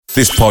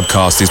This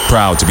podcast is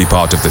proud to be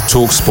part of the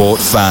TalkSport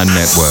Fan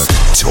Network.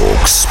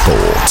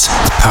 TalkSport.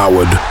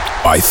 Powered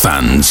by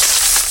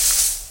fans.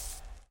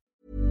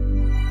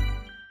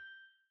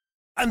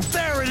 And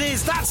there it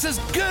is, that's as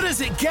good as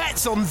it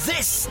gets on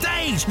this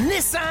stage.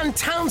 Nissan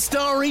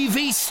Townstar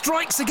EV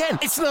strikes again.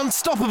 It's an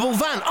unstoppable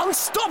van,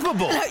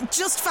 unstoppable.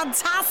 Just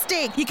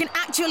fantastic. You can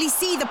actually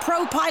see the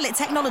Pro Pilot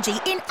technology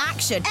in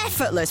action.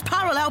 Effortless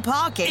parallel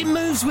parking. It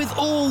moves with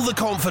all the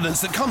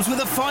confidence that comes with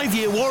a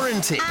 5-year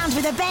warranty. And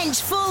with a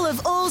bench full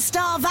of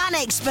all-star van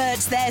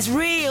experts, there's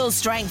real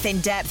strength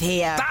in depth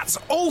here. That's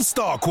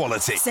all-star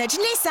quality. Search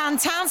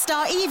Nissan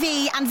Townstar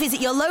EV and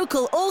visit your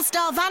local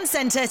all-star van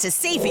centre to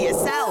see for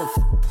yourself.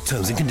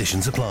 Terms and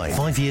conditions apply.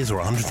 5 years or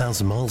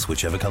 100,000 miles,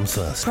 whichever comes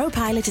first.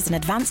 ProPilot is an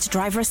advanced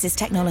driver assist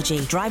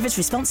technology. Driver's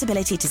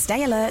responsibility to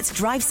stay alert,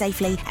 drive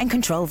safely, and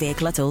control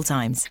vehicle at all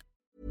times.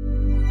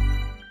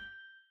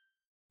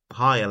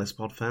 Hi Ellis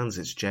Pod fans,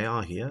 it's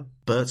JR here.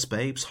 Bert's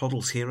Babes,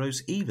 Hoddle's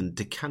Heroes, even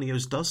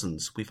DiCanio's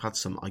Dozens. We've had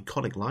some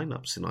iconic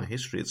lineups in our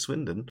history at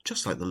Swindon,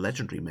 just like the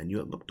legendary menu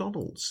at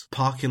McDonald's.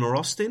 Parkin or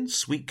Austin,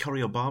 sweet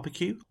curry or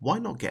barbecue? Why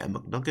not get a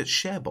McNugget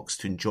share box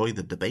to enjoy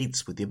the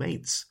debates with your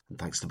mates? And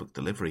thanks to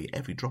McDelivery,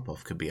 every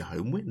drop-off can be a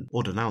home win.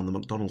 Order now on the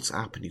McDonald's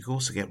app and you can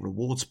also get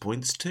rewards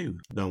points too.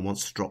 No one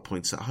wants to drop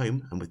points at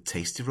home, and with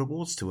tasty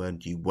rewards to earn,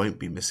 you won't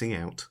be missing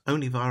out.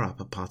 Only via app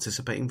at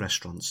participating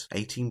restaurants.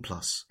 18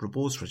 plus.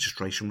 Rewards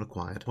registration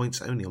required.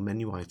 Points only on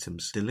menu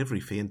items. Delivery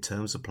fee and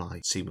terms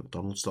apply. See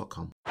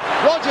mcdonalds.com.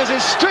 Rodgers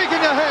is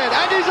streaking ahead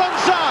and he's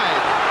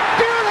onside.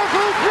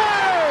 Beautiful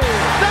play!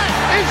 That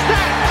is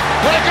that!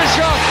 What a good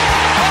shot!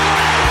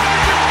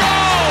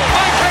 Goal!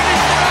 By Kenny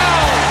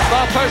Brown!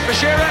 Far post for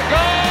Shearer.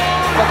 Goal!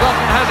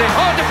 McLaughlin has it.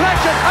 Oh,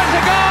 deflection! And it's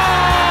a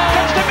goal!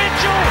 Comes to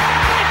Mitchell!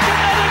 It's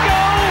another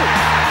goal!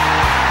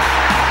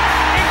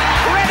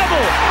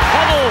 Incredible!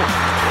 Hubble!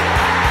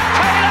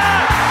 Taylor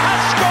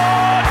has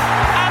scored!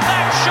 And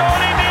that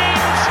surely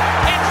means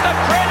it's the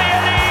Premier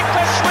League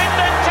for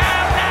Swindon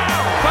Town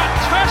now!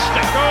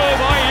 Fantastic goal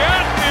by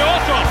Jan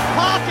Bjorton!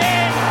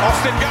 Parkin!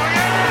 Austin going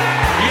in!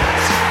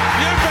 Yes!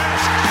 You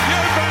bet! You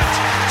bet!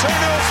 2-0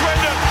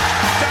 Swindon!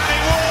 Danny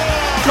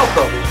Ward!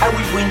 Loco, I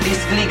will win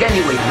this league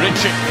anyway.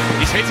 Richie,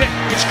 he's hit it.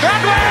 It's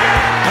Gladwell!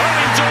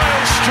 Colin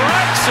Doyle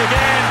strikes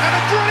again. And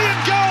a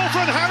brilliant goal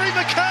from Harry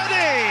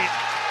McCurdy!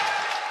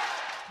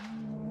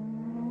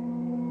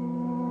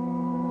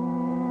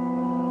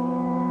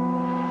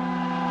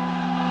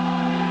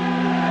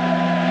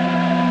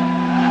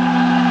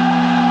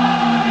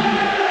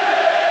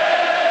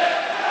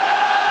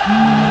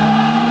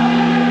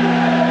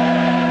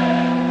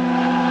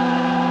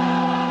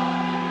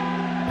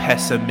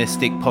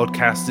 Pessimistic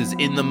podcasters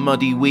in the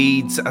muddy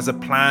weeds as a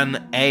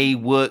plan A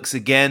works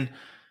again,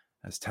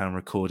 as Town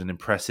record an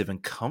impressive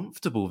and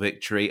comfortable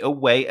victory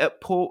away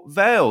at Port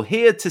Vale.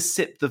 Here to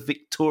sip the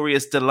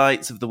victorious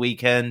delights of the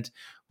weekend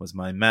was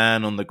my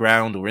man on the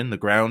ground, or in the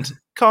ground,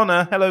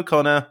 Connor. Hello,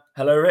 Connor.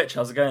 Hello, Rich.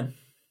 How's it going?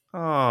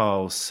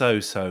 Oh,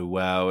 so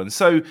well, and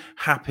so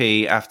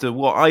happy after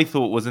what I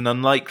thought was an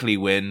unlikely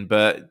win,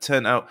 but it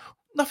turned out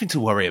nothing to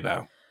worry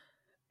about.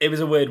 It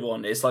was a weird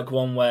one. It's like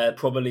one where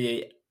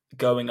probably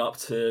going up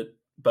to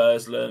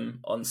Burslem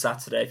on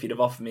Saturday, if you'd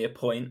have offered me a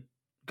point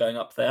going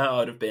up there, I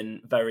would have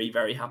been very,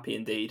 very happy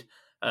indeed.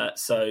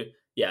 So,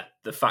 yeah,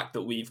 the fact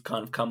that we've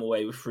kind of come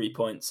away with 3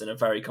 points and a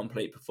very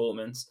complete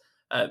performance,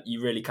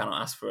 you really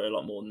cannot ask for a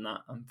lot more than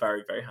that. I'm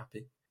very, very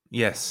happy.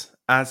 Yes,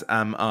 as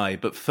am I.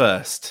 But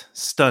first,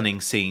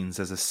 stunning scenes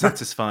as a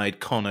satisfied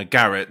Connor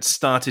Garrett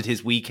started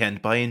his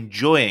weekend by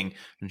enjoying,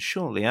 and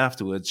shortly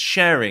afterwards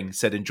sharing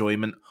said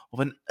enjoyment of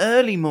an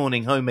early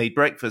morning homemade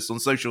breakfast on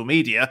social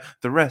media.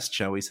 The rest,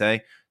 shall we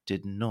say,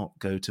 did not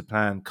go to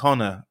plan.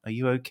 Connor, are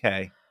you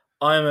okay?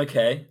 I am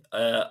okay.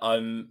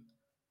 I'm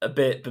a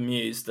bit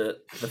bemused at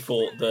the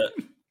thought that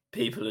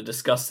people are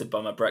disgusted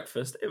by my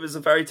breakfast. It was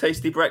a very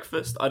tasty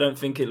breakfast. I don't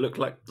think it looked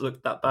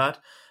that bad.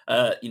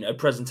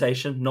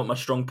 Presentation, not my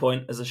strong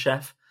point as a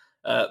chef.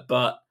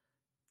 But,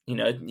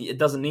 it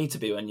doesn't need to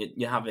be when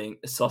you're having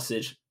a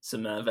sausage,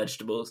 some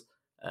vegetables,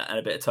 and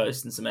a bit of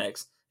toast and some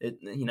eggs.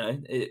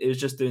 It was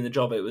just doing the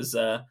job. It was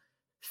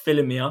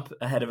filling me up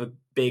ahead of a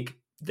big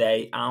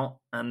day out,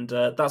 and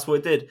that's what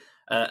it did.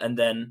 And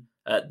then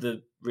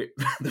the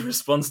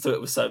response to it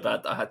was so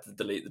bad that I had to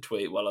delete the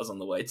tweet while I was on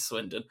the way to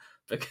Swindon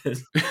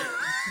because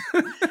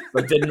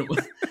I didn't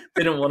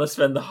want to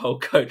spend the whole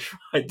coach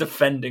ride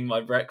defending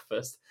my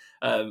breakfast,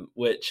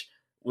 which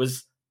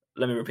was,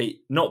 let me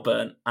repeat, not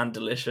burnt and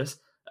delicious.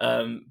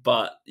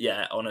 But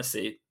yeah,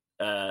 honestly,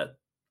 I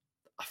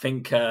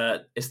think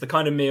it's the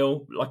kind of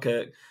meal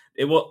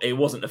it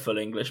wasn't a full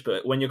English,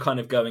 but when you're kind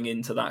of going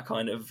into that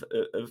kind of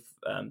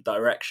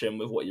direction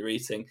with what you're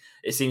eating,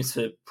 it seems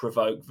to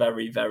provoke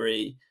very,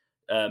 very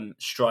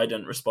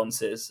strident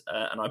responses.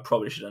 And I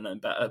probably should have known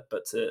better,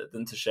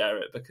 than to share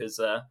it, because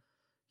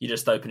you're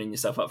just opening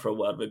yourself up for a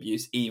world of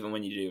abuse, even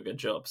when you do a good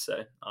job.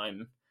 So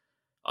I'm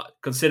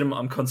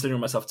considering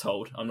myself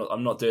told.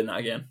 I'm not doing that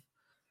again.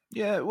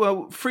 Yeah,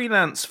 well,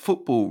 freelance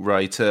football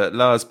writer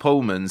Lars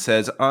Polman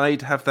says,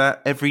 I'd have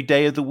that every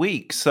day of the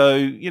week.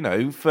 So,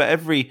 for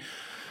every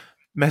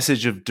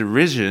message of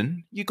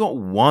derision, you got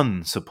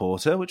one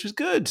supporter, which was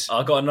good.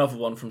 I got another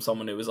one from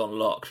someone who was on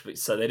lock,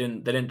 so they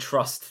didn't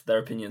trust their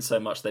opinion so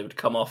much they would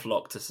come off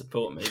lock to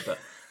support me. But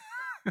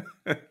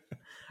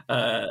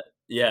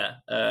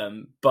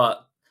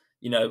but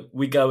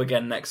we go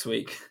again next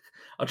week.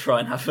 I'll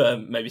try and have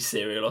maybe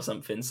cereal or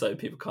something, so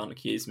people can't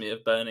accuse me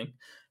of burning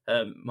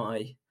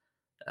my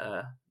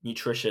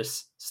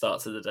nutritious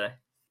start to the day.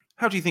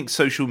 How do you think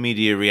social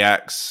media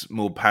reacts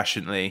more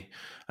passionately?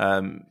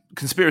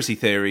 Conspiracy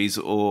theories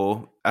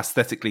or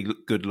aesthetically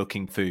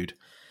good-looking food?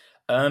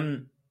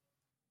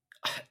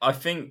 I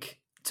think,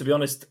 to be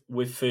honest,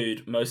 with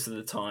food, most of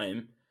the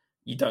time,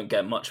 you don't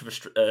get much of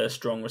a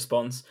strong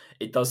response.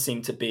 It does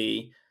seem to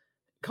be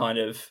kind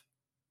of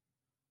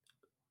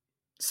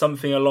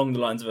something along the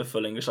lines of a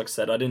full English. Like I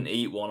said, I didn't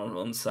eat one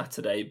on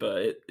Saturday,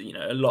 but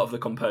a lot of the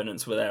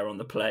components were there on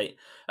the plate.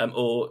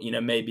 Or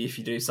maybe if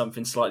you do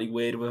something slightly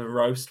weird with a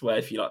roast, where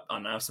if you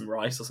have some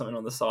rice or something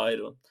on the side,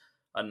 or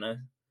I don't know,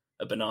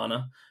 a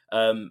banana.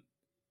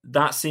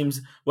 That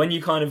seems, when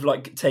you kind of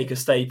like take a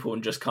staple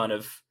and just kind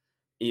of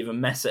either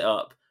mess it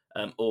up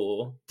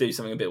or do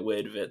something a bit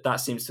weird with it,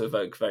 that seems to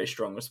evoke very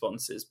strong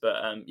responses. But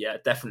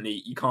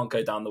definitely you can't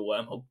go down the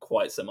wormhole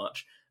quite so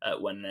much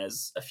when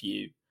there's a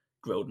few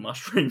grilled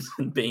mushrooms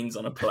and beans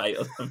on a plate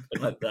or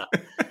something like that.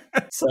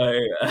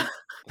 So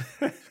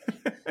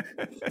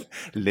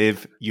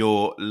live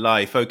your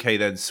life. Okay,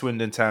 then,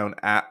 Swindon Town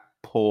at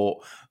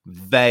Port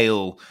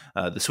Vale.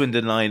 The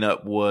Swindon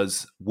lineup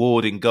was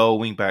Ward in goal,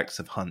 wing-backs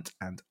of Hunt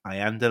and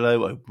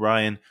Iandolo,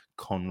 O'Brien,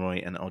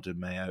 Conroy and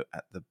Odomeo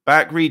at the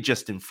back. Reed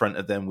just in front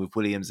of them, with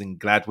Williams and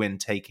Gladwin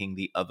taking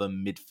the other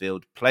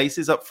midfield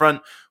places. Up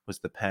front was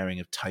the pairing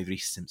of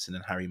Tyrese Simpson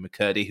and Harry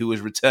McCurdy, who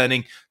was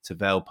returning to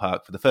Vale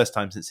Park for the first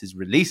time since his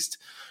release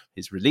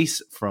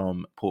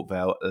from Port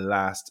Vale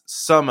last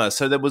summer.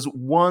 So there was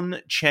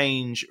one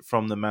change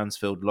from the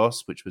Mansfield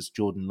loss, which was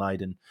Jordan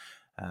Lydon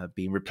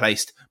being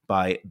replaced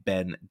by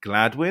Ben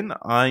Gladwin.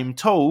 I'm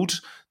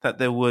told that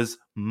there was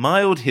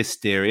mild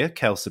hysteria,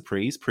 Kel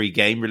Surprise,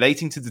 pre-game,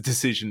 relating to the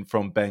decision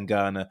from Ben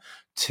Garner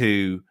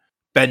to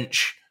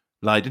bench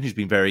Lydon, who's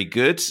been very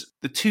good.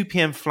 The 2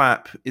 p.m.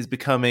 flap is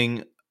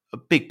becoming a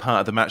big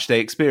part of the matchday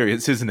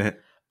experience, isn't it?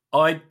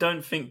 I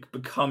don't think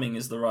becoming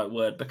is the right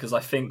word, because I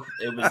think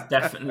it was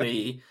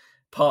definitely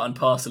part and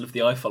parcel of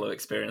the iFollow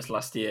experience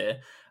last year.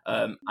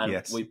 And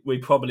yes, we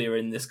probably are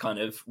in this kind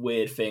of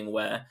weird thing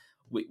where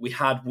we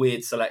had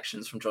weird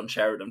selections from John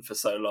Sheridan for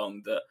so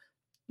long that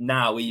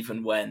now,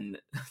 even when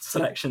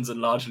selections are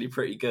largely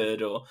pretty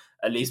good, or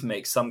at least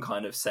make some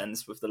kind of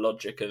sense with the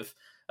logic of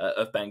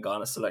Ben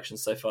Garner's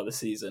selections so far this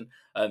season,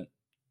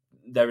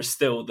 there is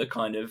still the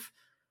kind of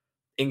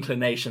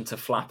inclination to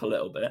flap a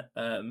little bit,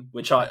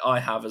 which I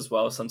have as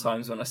well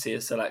sometimes when I see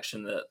a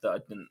selection that I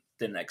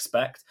didn't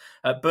expect.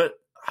 But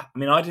I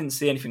mean, I didn't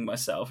see anything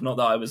myself. Not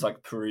that I was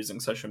like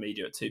perusing social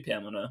media at 2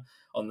 p.m.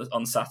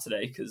 on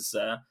Saturday, because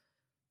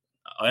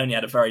I only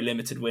had a very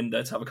limited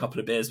window to have a couple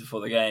of beers before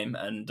the game,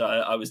 and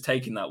I was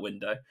taking that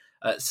window.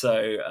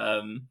 So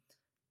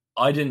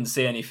I didn't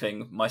see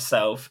anything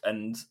myself,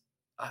 and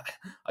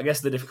I guess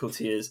the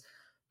difficulty is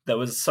there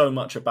was so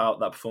much about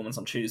that performance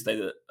on Tuesday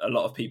that a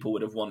lot of people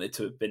would have wanted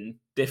to have been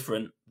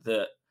different,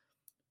 that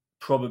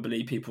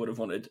probably people would have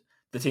wanted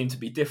the team to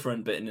be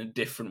different, but in a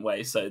different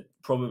way. So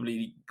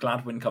probably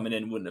Gladwin coming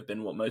in wouldn't have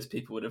been what most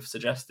people would have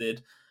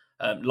suggested.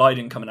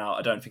 Lydon coming out,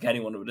 I don't think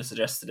anyone would have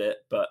suggested it,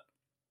 but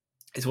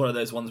it's one of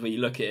those ones where you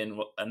look at it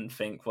and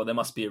think, well, there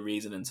must be a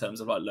reason in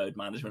terms of like load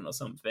management or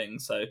something.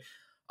 So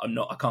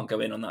I can't go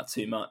in on that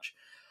too much.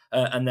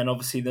 And then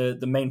obviously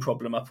the main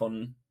problem up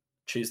on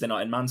Tuesday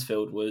night in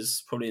Mansfield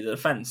was probably the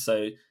defence.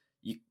 So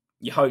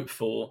you hope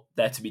for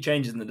there to be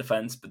changes in the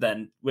defence, but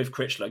then with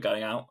Critchlow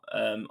going out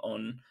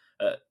on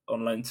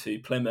loan to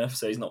Plymouth,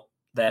 so he's not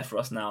there for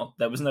us now,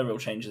 there was no real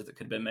changes that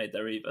could have been made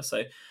there either.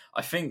 So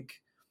I think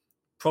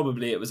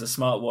probably it was a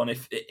smart one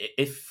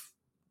if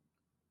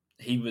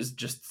he was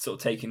just sort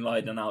of taking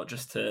Lydon out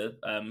just to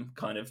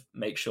kind of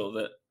make sure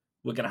that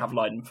we're going to have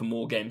Lydon for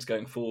more games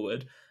going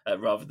forward,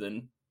 rather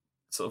than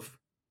sort of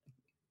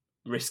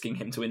risking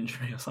him to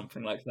injury or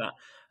something like that.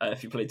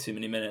 If you played too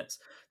many minutes,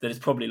 then it's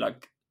probably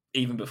like,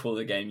 even before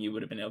the game, you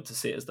would have been able to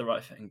see it as the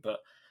right thing. But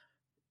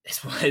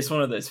it's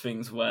one of those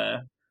things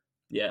where,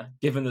 yeah,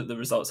 given that the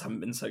results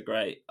haven't been so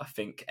great, I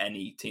think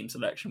any team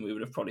selection, we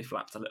would have probably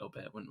flapped a little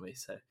bit, wouldn't we?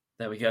 So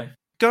there we go.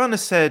 Garner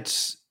said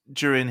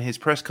during his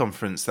press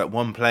conference that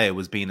one player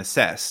was being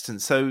assessed.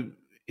 And so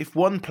if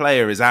one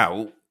player is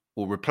out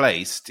or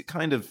replaced, it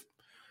kind of,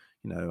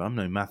 I'm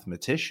no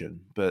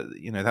mathematician, but,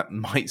 that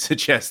might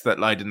suggest that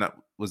Lydon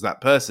was that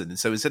person. And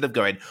so instead of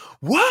going,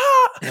 what?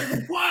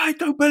 I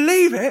don't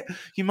believe it,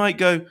 you might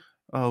go,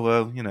 oh,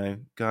 well,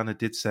 Garner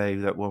did say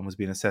that one was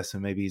being assessed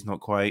and maybe he's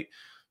not quite,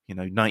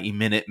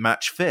 90-minute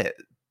match fit.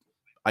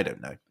 I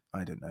don't know.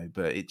 I don't know,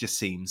 but it just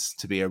seems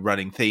to be a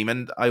running theme.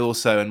 And I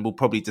also, and we'll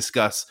probably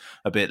discuss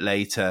a bit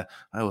later,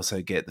 I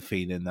also get the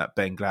feeling that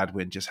Ben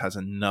Gladwin just has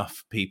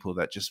enough people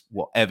that just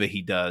whatever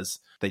he does,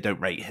 they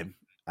don't rate him.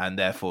 And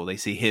therefore they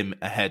see him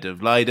ahead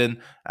of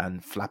Leiden,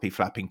 and Flappy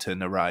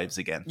Flappington arrives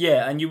again.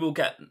 Yeah, and you will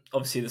get,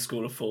 obviously, the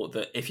school of thought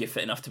that if you're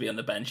fit enough to be on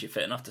the bench, you're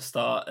fit enough to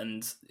start.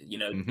 And,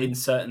 in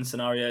certain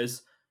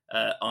scenarios,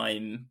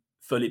 I'm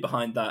fully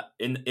behind that.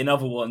 In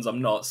other ones,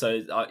 I'm not. So,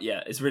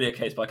 it's really a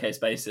case-by-case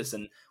basis,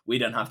 and we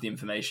don't have the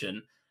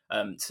information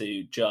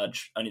to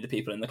judge. Only the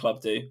people in the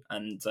club do,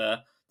 and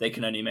they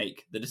can only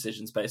make the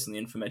decisions based on the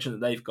information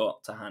that they've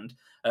got to hand.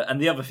 And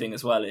the other thing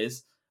as well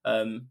is,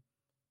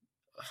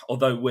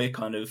 although we're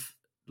kind of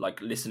like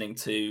listening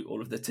to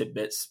all of the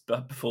tidbits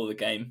before the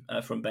game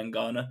from Ben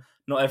Garner,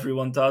 not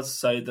everyone does.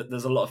 So that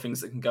there's a lot of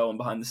things that can go on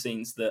behind the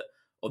scenes that,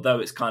 although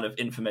it's kind of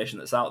information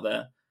that's out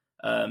there,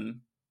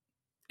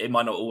 it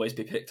might not always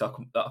be picked up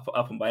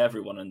on by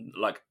everyone. And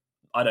like,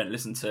 I don't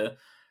listen to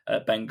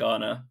Ben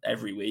Garner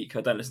every week.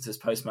 I don't listen to his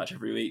post-match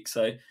every week.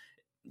 So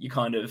you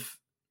kind of,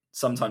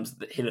 sometimes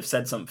he'll have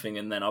said something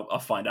and then I'll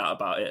find out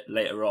about it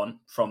later on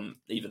from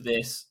either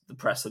the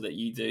presser that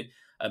you do,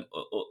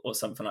 or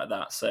something like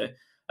that. So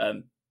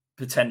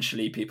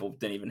potentially people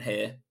didn't even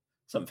hear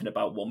something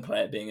about one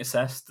player being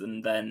assessed,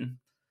 and then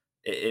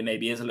it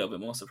maybe is a little bit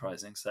more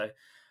surprising. So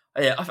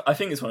yeah, I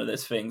think it's one of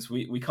those things.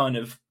 We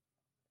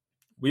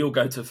all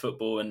go to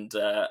football and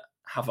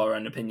have our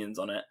own opinions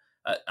on it,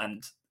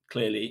 and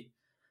clearly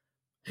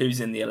who's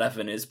in the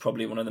 11 is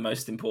probably one of the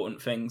most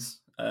important things.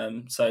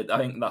 So I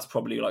think that's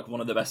probably like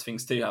one of the best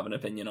things to have an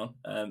opinion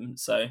on.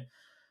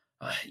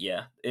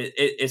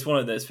 It's one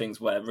of those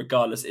things where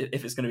regardless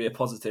if it's going to be a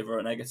positive or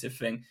a negative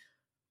thing,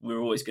 we're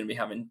always going to be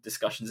having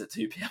discussions at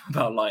 2 p.m.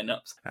 about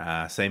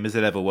lineups. Same as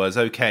it ever was.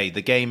 Okay,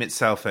 the game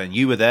itself, and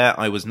you were there,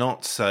 I was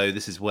not, so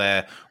this is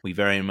where we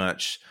very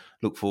much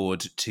look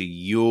forward to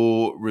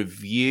your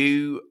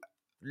review.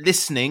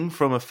 Listening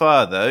from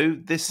afar, though,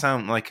 this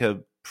sounds like a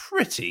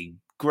pretty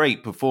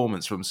great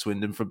performance from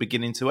Swindon from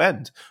beginning to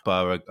end,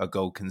 bar a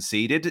goal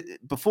conceded.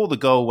 Before the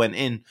goal went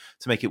in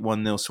to make it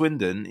 1-0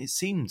 Swindon, it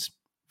seemed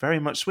very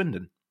much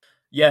Swindon.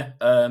 Yeah,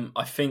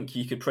 I think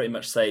you could pretty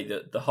much say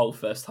that the whole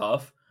first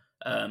half,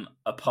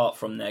 apart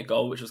from their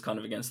goal, which was kind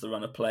of against the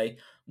run of play,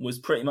 was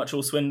pretty much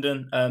all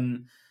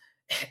Swindon.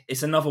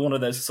 It's another one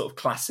of those sort of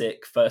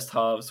classic first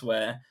halves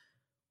where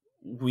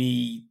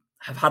we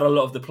have had a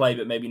lot of the play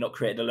but maybe not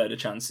created a load of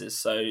chances.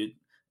 So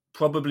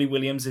probably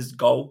Williams'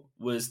 goal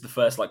was the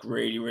first like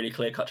really, really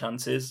clear-cut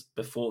chances.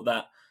 Before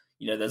that,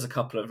 there's a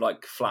couple of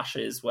like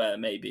flashes where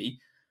maybe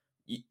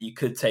you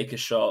could take a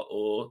shot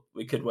or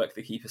we could work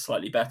the keeper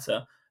slightly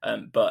better.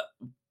 But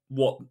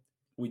what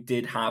we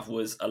did have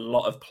was a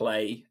lot of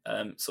play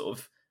sort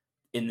of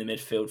in the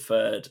midfield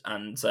third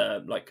and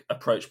like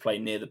approach play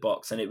near the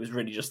box. And it was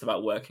really just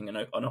about working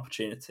an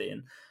opportunity.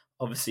 And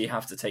obviously you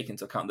have to take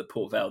into account that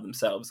Port Vale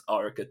themselves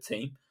are a good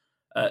team.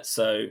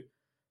 So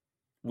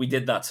we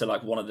did that to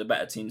like one of the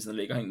better teams in the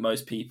league. I think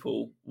most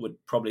people would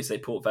probably say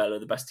Port Vale are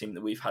the best team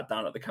that we've had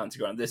down at the county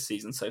ground this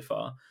season so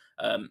far.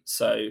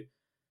 So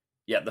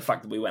yeah, the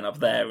fact that we went up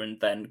there and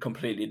then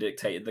completely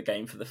dictated the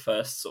game for the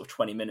first sort of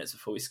 20 minutes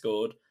before we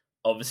scored,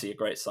 obviously a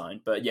great sign.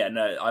 But yeah,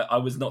 no, I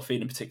was not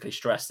feeling particularly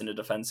stressed in a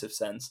defensive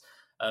sense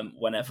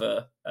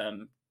whenever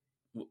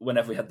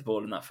we had the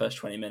ball in that first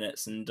 20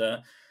 minutes. And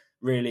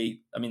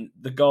really, I mean,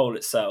 the goal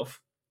itself,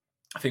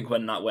 I think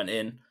when that went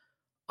in,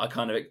 I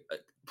kind of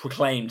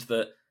proclaimed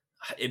that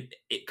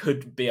it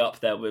could be up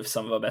there with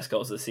some of our best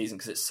goals of the season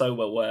because it's so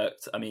well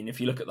worked. I mean,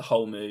 if you look at the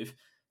whole move,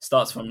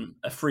 starts from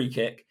a free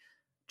kick,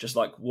 just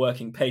like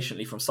working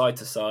patiently from side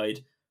to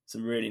side,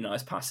 some really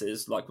nice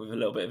passes, like with a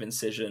little bit of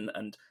incision,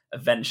 and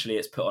eventually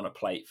it's put on a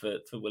plate for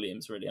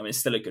Williams, really. I mean, it's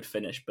still a good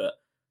finish, but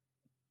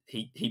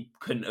he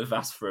couldn't have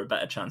asked for a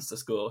better chance to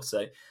score.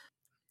 So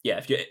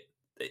yeah,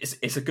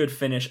 it's a good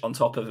finish on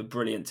top of a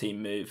brilliant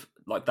team move.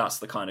 Like that's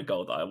the kind of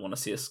goal that I want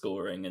to see us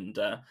scoring, and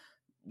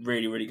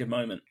really, really good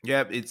moment.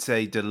 Yeah, it's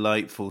a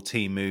delightful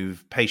team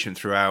move, patient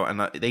throughout,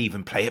 and they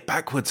even play it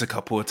backwards a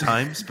couple of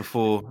times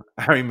before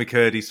Harry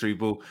McCurdy's through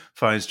ball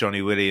finds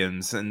Johnny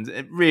Williams, and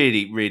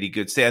really, really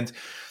good. And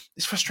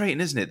it's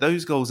frustrating, isn't it?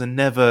 Those goals are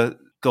never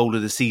goal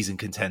of the season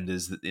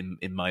contenders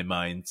in my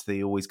mind.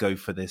 They always go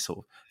for this sort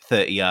of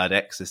 30-yard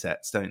extra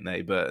sets, don't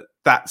they? But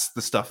that's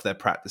the stuff they're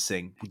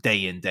practicing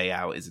day in, day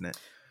out, isn't it?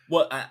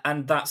 Well,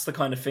 and that's the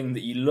kind of thing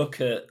that you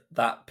look at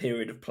that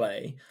period of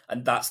play,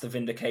 and that's the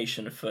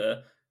vindication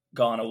for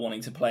Garner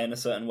wanting to play in a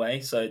certain way.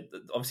 So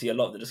obviously a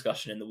lot of the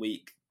discussion in the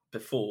week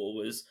before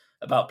was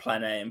about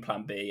plan A and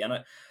plan B.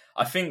 And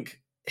I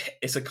think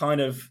it's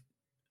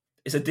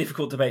a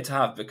difficult debate to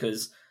have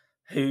because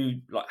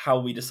how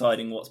are we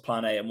deciding what's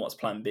plan A and what's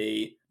plan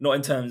B? Not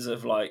in terms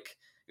of like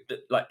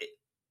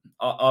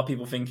are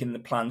people thinking the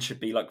plan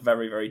should be like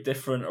very, very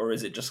different, or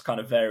is it just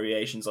kind of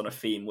variations on a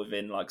theme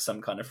within like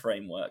some kind of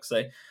framework?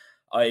 So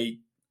I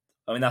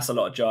mean, that's a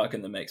lot of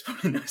jargon that makes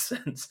probably no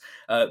sense.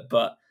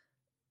 But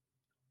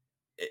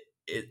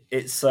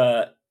it's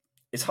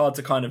hard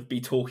to kind of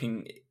be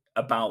talking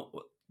about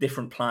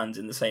different plans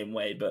in the same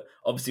way. But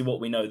obviously what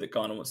we know that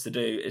Garner wants to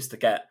do is to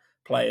get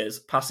players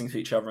passing to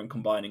each other and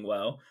combining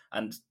well.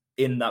 And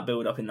in that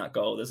build-up, in that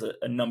goal, there's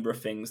a number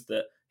of things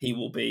that he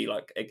will be,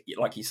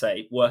 like you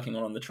say, working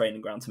on the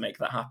training ground to make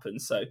that happen.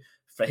 So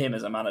for him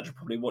as a manager,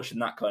 probably watching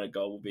that kind of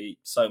goal will be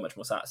so much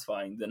more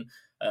satisfying than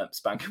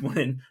spanking one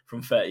in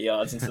from 30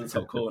 yards into the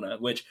top corner,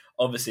 which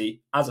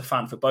obviously, as a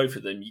fan for both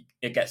of them,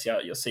 it gets you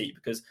out of your seat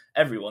because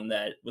everyone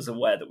there was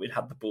aware that we'd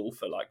had the ball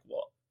for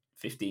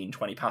 15,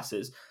 20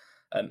 passes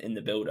in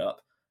the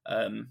build-up.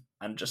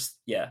 And just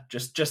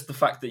the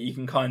fact that you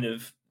can kind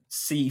of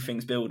see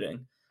things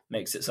building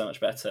makes it so much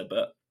better.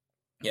 But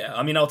yeah,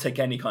 I mean, I'll take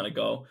any kind of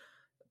goal.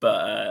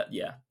 But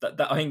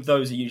I think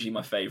those are usually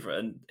my favourite.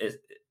 And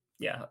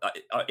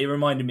it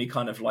reminded me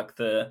kind of like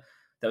there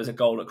was a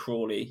goal at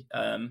Crawley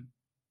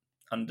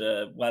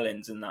under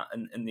Wellens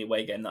in the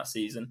away game that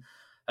season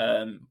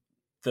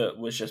that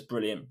was just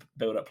brilliant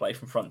build-up play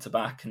from front to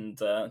back. And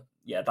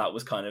that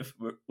was kind of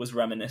was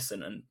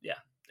reminiscent. And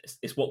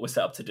it's what we're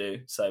set up to do.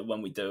 So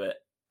when we do it,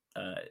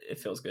 it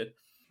feels good.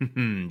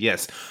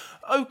 Yes.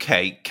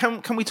 Okay.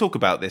 Can we talk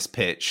about this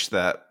pitch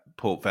that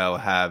Port Vale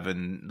have,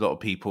 and a lot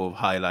of people have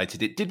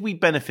highlighted it? Did we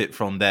benefit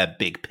from their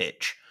big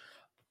pitch?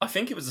 I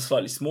think it was a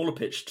slightly smaller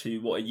pitch to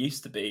what it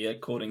used to be,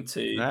 according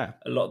to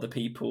a lot of the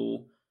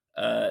people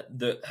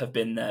that have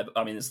been there.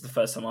 I mean, this is the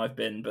first time I've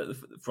been, but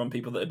from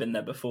people that have been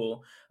there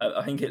before,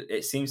 I think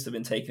it seems to have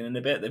been taken in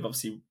a bit. They've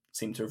obviously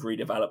seemed to have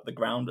redeveloped the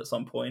ground at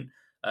some point.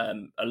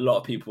 A lot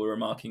of people were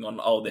remarking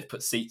on, they've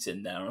put seats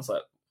in there. And I was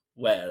like,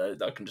 where?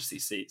 I can just see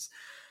seats.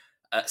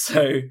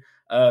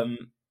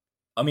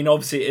 I mean,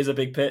 obviously it is a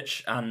big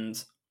pitch,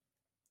 and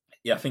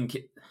I think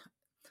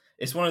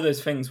it's one of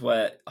those things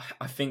where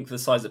I think the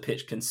size of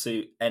pitch can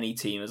suit any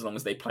team as long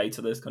as they play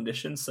to those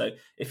conditions. So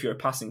if you're a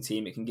passing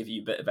team, it can give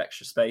you a bit of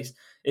extra space.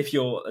 If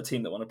you're a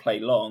team that want to play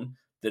long,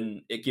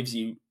 then it gives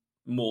you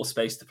more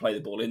space to play the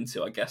ball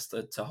into, I guess,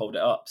 to hold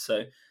it up.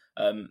 So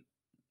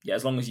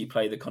as long as you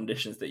play the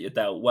conditions that you're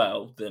dealt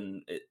well,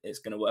 then it's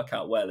going to work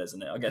out well,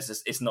 isn't it? I guess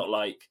it's not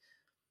like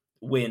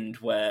wind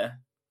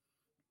where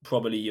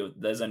probably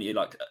there's only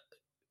like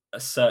a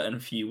certain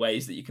few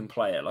ways that you can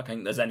play it. Like, I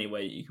think there's any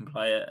way you can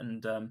play it.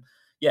 And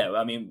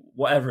I mean,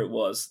 whatever it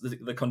was,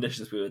 the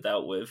conditions we were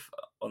dealt with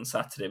on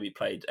Saturday, we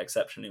played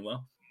exceptionally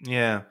well.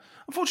 Yeah.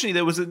 Unfortunately,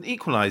 there was an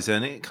equaliser,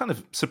 and it kind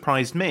of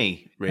surprised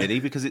me, really,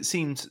 because it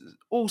seemed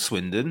all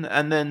Swindon.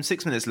 And then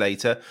 6 minutes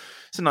later,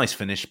 it's a nice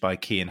finish by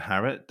Kean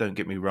Harrott, don't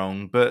get me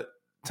wrong, but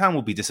Town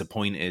will be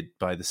disappointed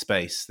by the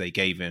space they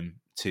gave him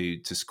to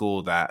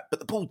score that. But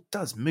the ball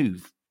does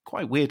move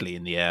quite weirdly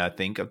in the air, I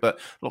think, but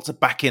lots of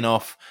backing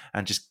off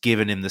and just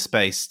giving him the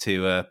space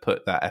to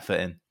put that effort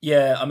in.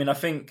 Yeah, I mean, I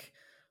think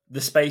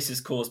the space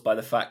is caused by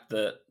the fact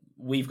that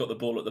we've got the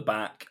ball at the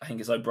back. I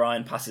think as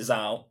O'Brien passes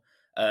out,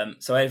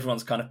 so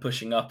everyone's kind of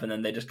pushing up, and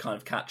then they just kind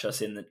of catch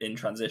us in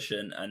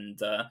transition and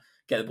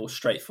get the ball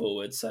straight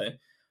forward. So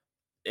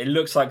it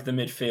looks like the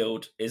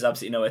midfield is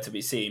absolutely nowhere to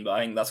be seen, but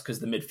I think that's because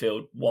the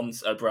midfield,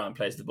 once O'Brien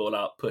plays the ball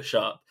out, push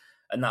up,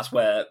 and that's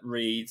where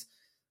Reed,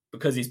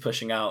 because he's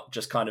pushing out,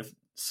 just kind of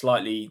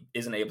slightly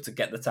isn't able to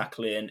get the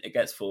tackle in. It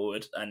gets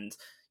forward, and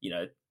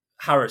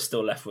Harrott's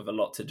still left with a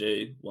lot to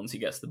do once he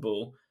gets the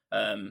ball.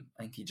 I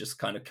think he just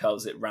kind of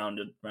curls it round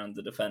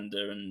the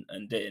defender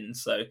and in.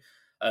 So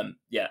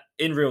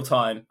in real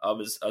time, I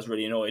was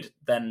really annoyed.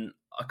 Then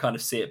I kind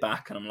of see it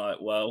back, and I'm like,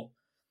 well,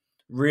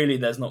 really,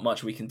 there's not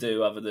much we can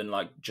do other than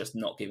like just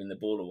not giving the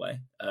ball away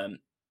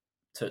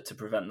to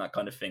prevent that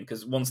kind of thing.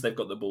 Because once they've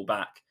got the ball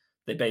back,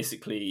 they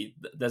basically,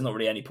 there's not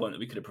really any point that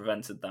we could have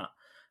prevented that.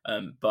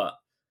 But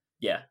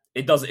yeah,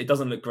 it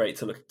doesn't look great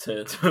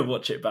to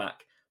watch it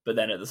back, but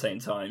then at the same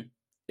time,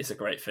 it's a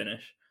great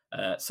finish.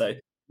 So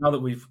now that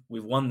we've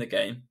won the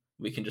game,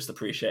 we can just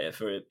appreciate it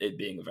for it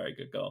being a very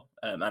good goal.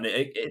 And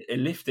it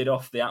lifted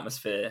off the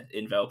atmosphere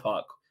in Vale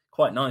Park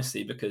quite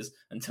nicely, because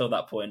until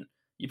that point,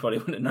 you probably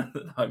wouldn't know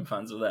that the home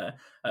fans were there,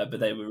 but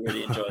they were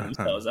really enjoying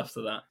themselves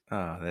after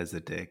that. There's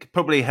a dig.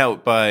 Probably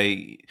helped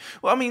by,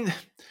 well, I mean,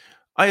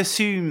 I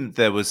assume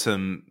there was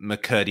some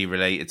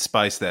McCurdy-related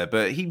spice there,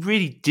 but he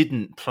really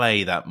didn't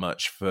play that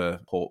much for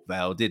Port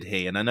Vale, did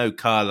he? And I know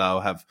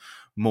Carlisle have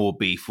more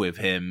beef with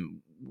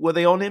him. Were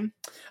they on him?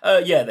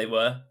 Yeah, they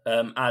were.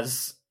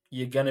 As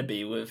you're going to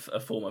be with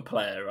a former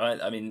player, right?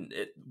 I mean,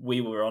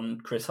 we were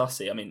on Chris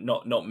Hussey. I mean,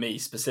 not me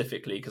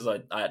specifically, because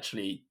I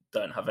actually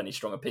don't have any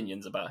strong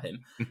opinions about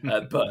him.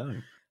 But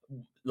no.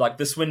 Like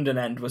the Swindon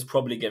end was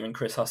probably giving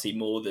Chris Hussey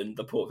more than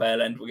the Port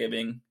Vale end were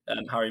giving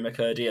Harry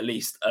McCurdy, at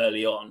least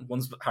early on.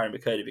 Once Harry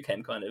McCurdy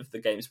became kind of the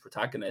game's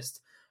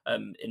protagonist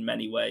in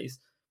many ways,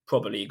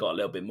 probably got a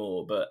little bit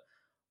more. But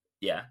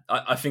yeah,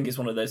 I think it's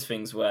one of those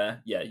things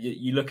where,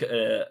 you look at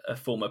a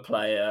former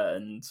player,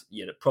 and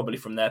probably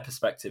from their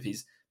perspective,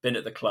 he's been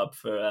at the club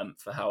for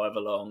however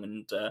long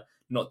and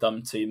not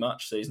done too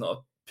much, so he's not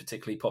a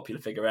particularly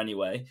popular figure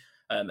anyway.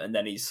 And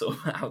then he's sort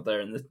of out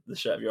there in the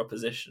shirt of your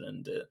opposition,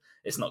 and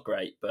it's not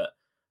great. But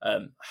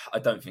I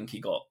don't think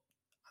he got.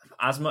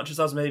 as much as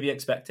I was maybe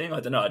expecting.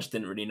 I don't know. I just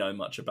didn't really know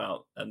much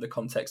about the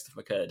context of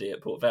McCurdy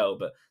at Port Vale,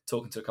 but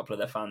talking to a couple of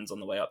their fans on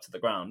the way up to the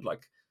ground,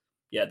 like,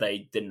 yeah,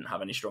 they didn't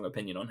have any strong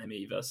opinion on him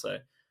either. So,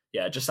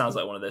 yeah, it just sounds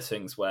like one of those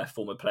things where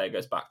former player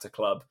goes back to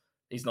club.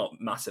 He's not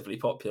massively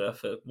popular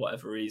for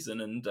whatever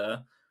reason, and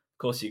of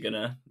course you're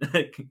gonna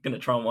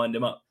try and wind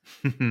him up.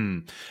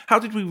 How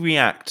did we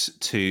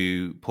react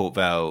to Port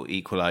Vale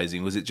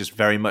equalising? Was it just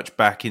very much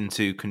back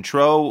into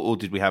control, or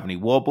did we have any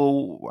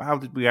wobble? How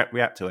did we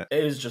react to it?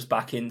 It was just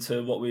back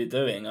into what we were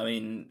doing. I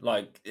mean,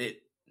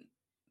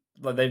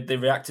 they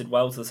reacted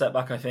well to the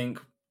setback. I think,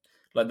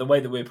 like the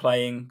way that we were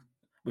playing,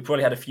 we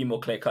probably had a few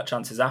more clear-cut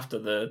chances after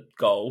the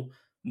goal,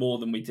 more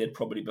than we did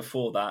probably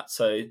before that.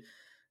 So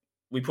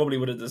we probably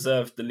would have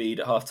deserved the lead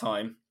at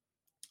half-time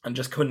and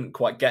just couldn't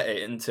quite get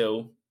it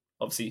until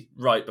obviously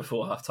right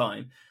before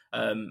half-time.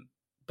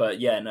 But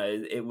yeah, no,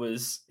 it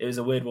was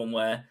a weird one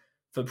where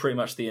for pretty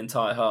much the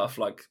entire half,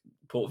 like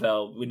Port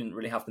Vale, we didn't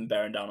really have them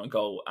bearing down on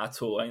goal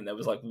at all. I think there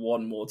was like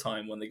one more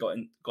time when they got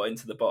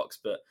into the box,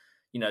 but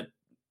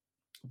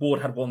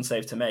Ward had one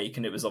save to make,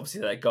 and it was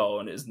obviously their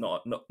goal, and it was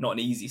not an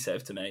easy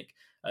save to make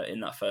in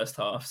that first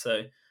half.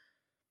 So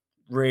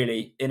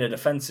really, in a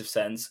defensive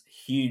sense,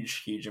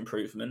 huge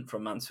improvement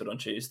from Mansfield on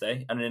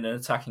Tuesday, and in an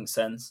attacking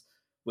sense,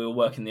 we were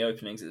working the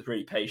openings. It was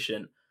really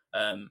patient,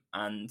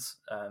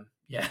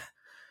 yeah,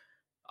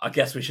 I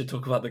guess we should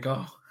talk about the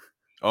goal.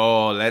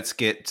 Oh, let's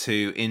get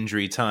to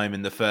injury time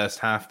in the first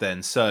half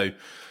then. So,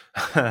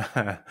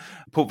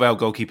 Port Vale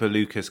goalkeeper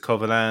Lucas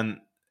Covalan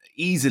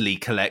easily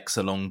collects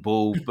a long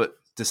ball, but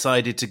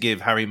decided to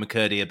give Harry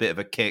McCurdy a bit of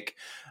a kick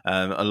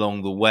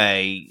along the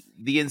way.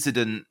 The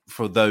incident,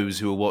 for those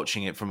who were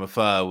watching it from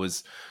afar,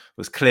 was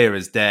clear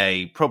as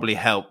day, probably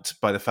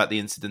helped by the fact the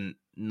incident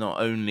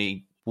not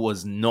only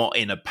was not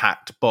in a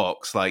packed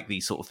box like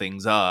these sort of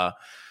things are,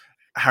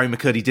 Harry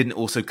McCurdy didn't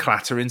also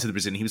clatter into the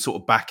Brazilian. He was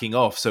sort of backing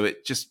off, so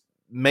it just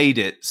made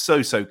it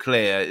so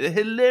clear. A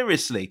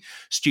hilariously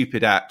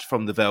stupid act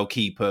from the Vale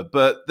keeper,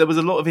 but there was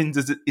a lot of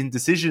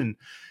indecision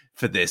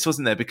for this,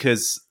 wasn't there?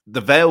 Because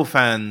the Vale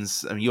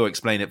fans, I mean, you'll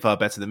explain it far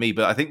better than me,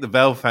 but I think the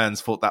Vale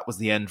fans thought that was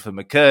the end for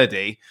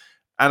McCurdy,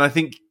 and I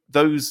think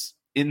those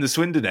in the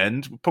Swindon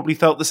end probably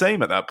felt the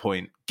same at that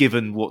point,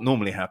 given what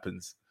normally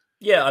happens.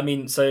 Yeah, I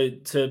mean, so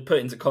to put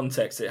into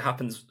context, it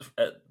happens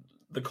at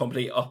the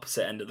complete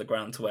opposite end of the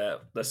ground to where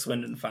the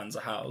Swindon fans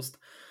are housed.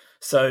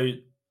 So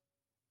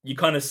you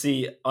kind of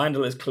see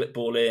Eindler's clip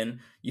ball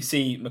in, you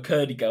see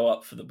McCurdy go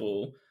up for the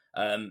ball.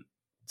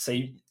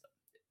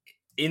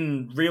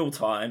 In real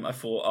time, I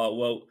thought, oh,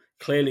 well,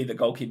 clearly the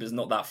goalkeeper's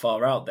not that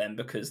far out then,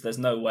 because there's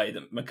no way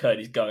that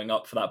McCurdy's going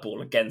up for that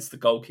ball against the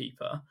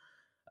goalkeeper.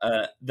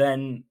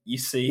 Then you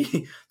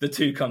see the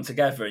two come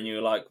together and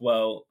you're like,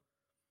 well,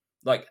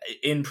 like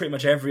in pretty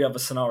much every other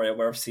scenario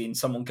where I've seen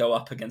someone go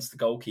up against the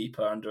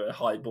goalkeeper under a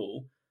high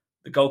ball,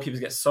 the goalkeepers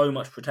get so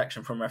much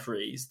protection from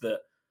referees that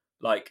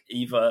like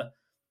either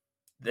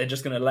they're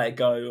just going to let it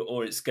go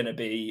or it's going to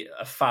be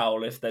a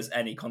foul if there's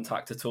any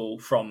contact at all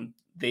from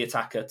the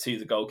attacker to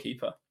the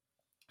goalkeeper.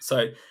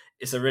 So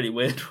it's a really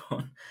weird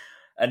one.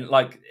 And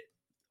like,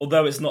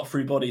 although it's not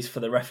through bodies for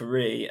the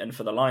referee and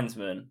for the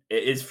linesman,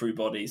 it is through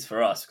bodies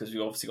for us because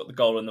we've obviously got the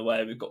goal in the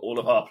way. We've got all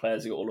of our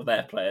players, we've got all of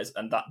their players,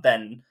 and that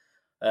then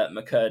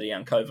McCurdy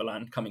and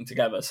Covalan coming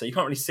together. So you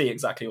can't really see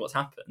exactly what's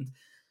happened.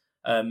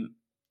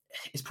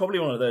 It's probably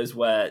one of those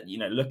where,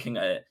 looking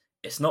at it,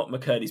 it's not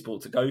McCurdy's ball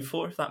to go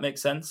for, if that makes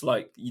sense.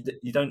 Like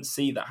you don't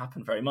see that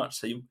happen very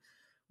much. So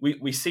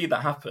we see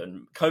that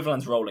happen.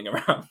 Covalan's rolling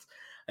around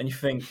and you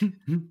think,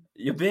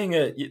 you're being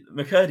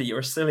McCurdy, you're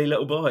a silly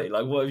little boy.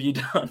 Like, what have you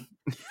done?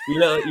 You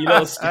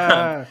little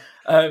scam.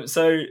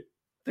 So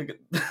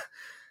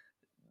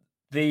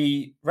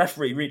the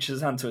referee reaches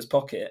his hand to his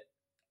pocket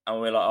and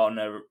we're like, oh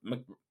no,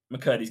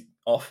 McCurdy's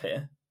off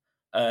here.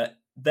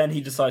 Then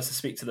he decides to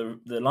speak to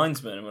the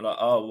linesman and we're like,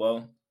 oh,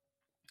 well,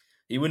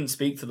 he wouldn't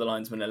speak to the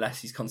linesman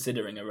unless he's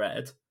considering a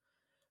red.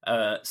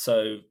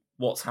 So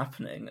what's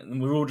happening?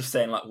 And we're all just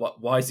saying, like,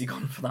 why has he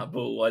gone for that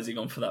ball? Why has he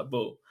gone for that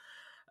ball?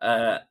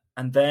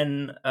 And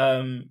then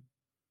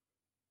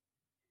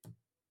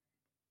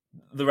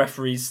the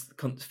referees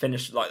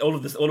finish, like all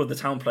of the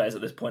town players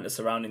at this point are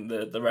surrounding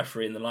the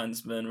referee and the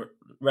linesman.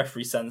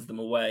 Referee sends them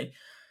away.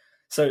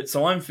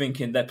 So I'm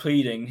thinking they're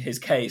pleading his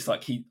case,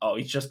 like he's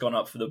just gone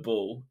up for the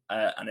ball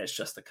and it's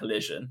just a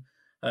collision.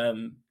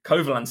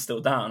 Covalan's still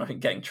down, I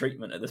think, getting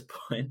treatment at this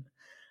point.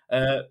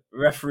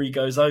 Referee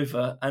goes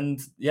over and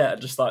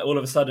just like all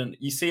of a sudden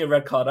you see a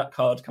red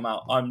card come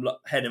out. I'm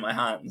head in my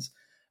hands.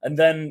 And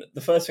then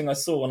the first thing I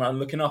saw when I'm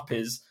looking up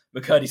is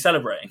McCurdy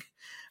celebrating.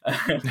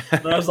 And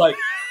I was like,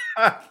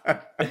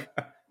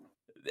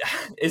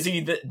 is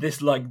he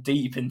this like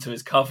deep into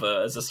his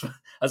cover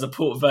as a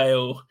Port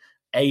Vale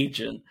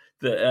agent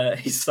that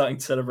he's starting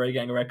to celebrate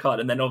getting a red card?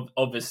 And then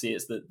obviously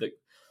it's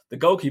the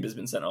goalkeeper's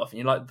been sent off. And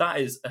you're like,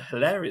 that is a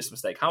hilarious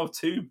mistake. How have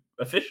two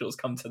officials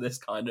come to this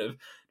kind of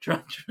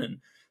judgment?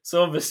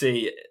 So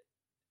obviously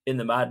in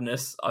the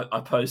madness,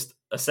 I post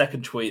a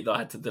second tweet that I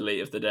had to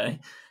delete of the day.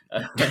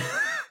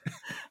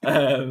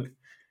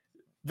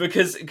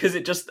 because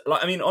it just,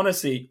 like, I mean,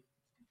 honestly,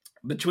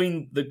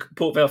 between the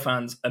Port Vale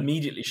fans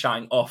immediately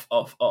shouting off,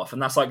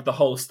 and that's like the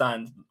whole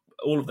stand,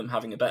 all of them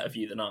having a better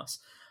view than us,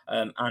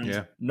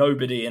 and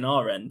nobody in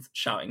our end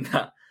shouting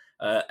that.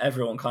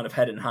 Everyone kind of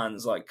head in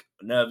hands, like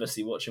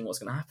nervously watching what's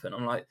going to happen.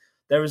 I'm like,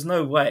 there is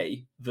no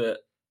way that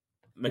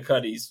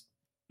McCurdy's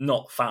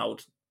not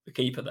fouled the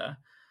keeper there.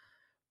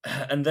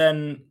 And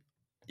then,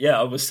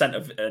 I was sent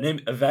a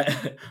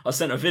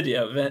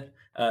video of it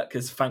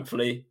because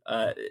thankfully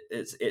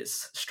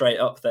it's straight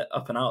up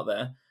and out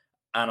there.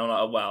 And I'm like,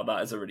 oh, wow,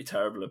 that is a really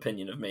terrible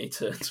opinion of me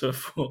to have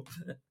thought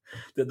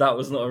that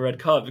was not a red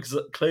card, because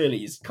clearly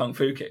he's kung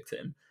fu kicked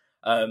him.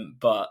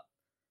 But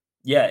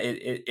yeah,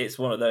 it's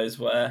one of those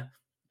where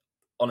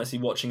honestly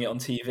watching it on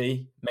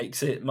TV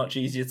makes it much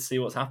easier to see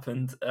what's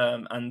happened.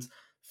 And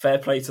fair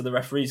play to the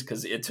referees,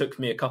 because it took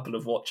me a couple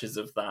of watches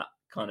of that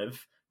kind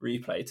of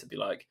replay to be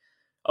like,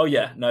 oh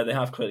yeah, no, they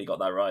have clearly got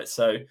that right.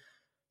 So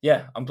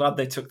yeah, I'm glad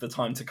they took the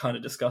time to kind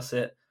of discuss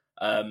it.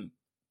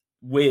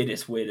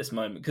 Weirdest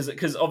moment,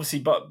 because obviously,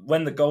 but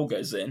when the goal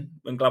goes in,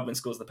 when Gladwin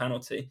scores the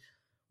penalty,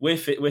 we're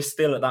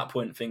still at that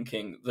point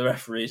thinking the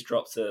referees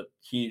dropped a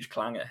huge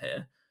clanger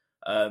here.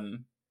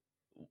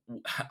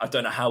 I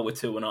don't know how we're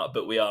 2-1 up,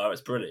 but we are.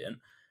 It's brilliant.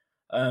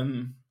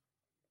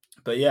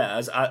 But yeah,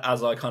 as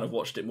I kind of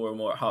watched it more and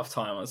more at half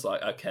time, I was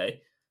like,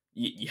 okay,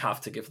 you have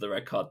to give the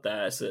red card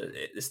there. So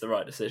it's the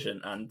right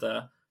decision, and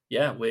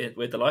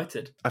we're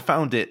delighted. I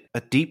found it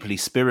a deeply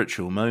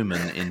spiritual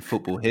moment in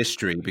football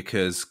history,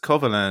 because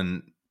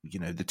Covalan,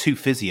 the two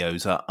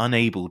physios are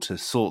unable to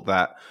sort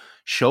that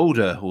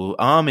shoulder or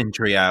arm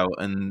injury out,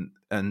 and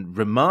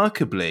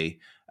remarkably,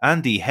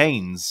 Andy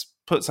Haynes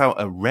puts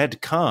out a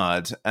red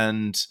card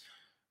and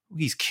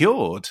he's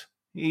cured.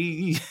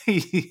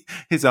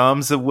 His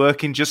arms are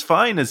working just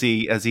fine as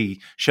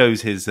he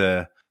shows his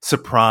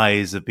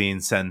surprise of being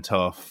sent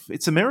off.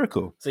 It's a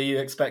miracle. So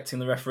you're expecting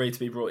the referee to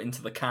be brought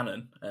into the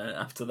cannon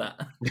after that?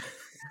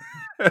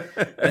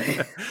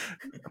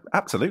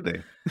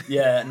 Absolutely.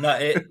 Yeah, no,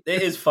 it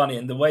is funny,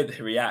 and the way that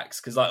he reacts,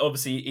 because like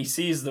obviously he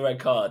sees the red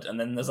card, and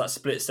then there's that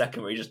split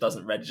second where he just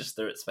doesn't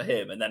register it's for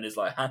him, and then his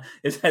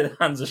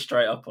hands are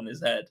straight up on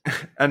his head,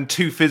 and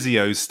two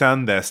physios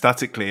stand there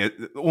statically,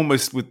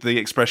 almost with the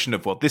expression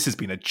of, "What, this has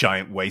been a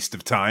giant waste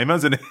of time,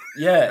 hasn't it?"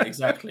 Yeah,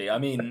 exactly. I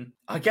mean,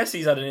 I guess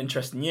he's had an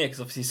interesting year,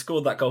 because obviously he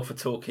scored that goal for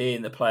Torquay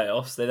in the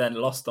playoffs. They then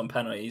lost on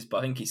penalties, but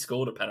I think he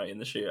scored a penalty in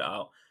the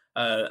shootout,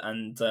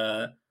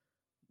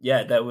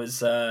 yeah, there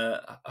was,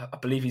 I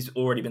believe he's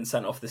already been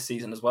sent off this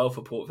season as well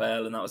for Port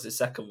Vale, and that was his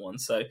second one.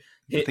 So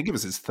I think it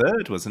was his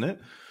third, wasn't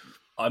it?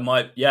 I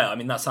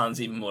mean, that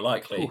sounds even more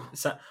likely.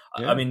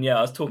 I mean,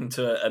 I was talking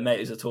to a mate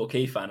who's a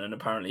Torquay fan, and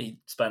apparently he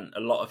spent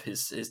a lot of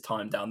his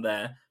time down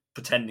there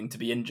pretending to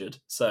be injured.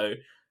 So,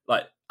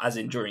 like, as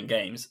in during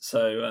games.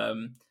 So,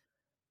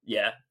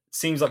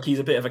 seems like he's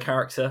a bit of a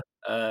character.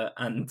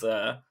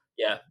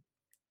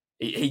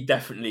 He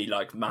definitely,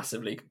 like,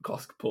 massively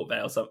cost Port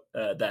Vale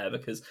there,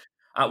 because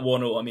at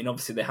 1-1, I mean,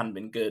 obviously they hadn't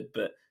been good,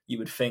 but you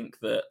would think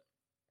that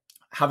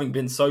having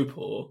been so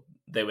poor,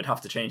 they would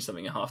have to change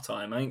something at half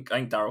time. I think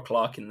Darryl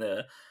Clark in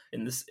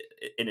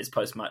his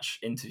post-match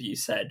interview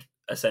said,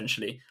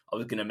 essentially, I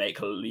was going to make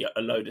a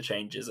load of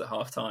changes at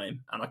half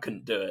time, and I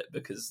couldn't do it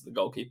because the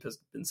goalkeeper's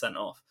been sent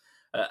off.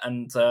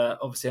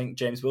 Obviously, I think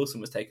James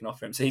Wilson was taken off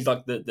for him. So he's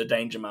like the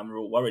danger man we're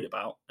all worried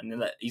about,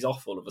 and he's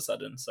off all of a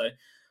sudden. So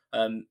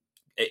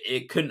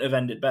it couldn't have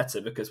ended better,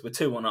 because we're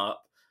 2-1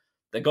 up.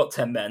 They've got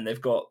 10 men.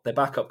 They've got their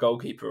backup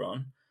goalkeeper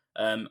on,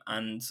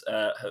 and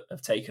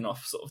have taken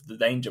off sort of the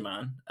danger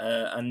man.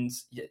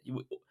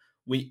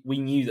 We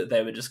knew that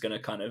they were just going to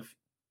kind of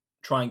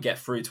try and get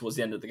through towards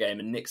the end of the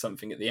game and nick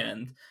something at the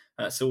end.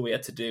 So all we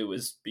had to do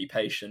was be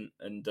patient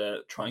and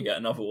try and get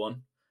another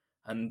one.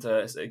 And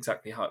it's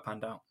exactly how it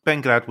panned out.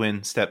 Ben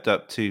Gladwin stepped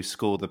up to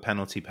score the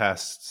penalty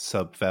past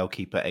sub-Vale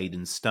keeper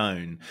Aidan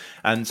Stone.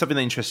 And something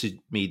that interested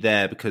me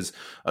there, because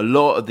a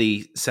lot of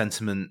the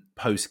sentiment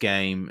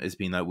post-game has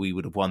been like, we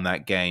would have won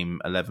that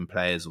game 11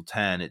 players or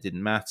 10, it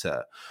didn't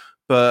matter.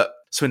 But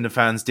Swindon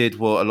fans did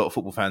what a lot of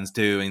football fans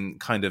do, and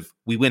kind of,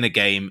 we win a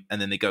game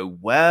and then they go,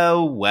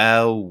 well,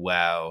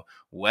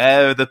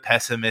 where are the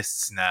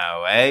pessimists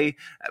now, eh?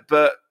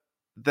 But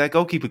their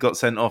goalkeeper got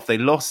sent off. They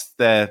lost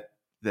their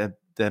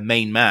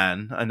main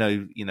man. I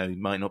know, he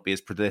might not be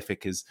as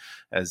prolific as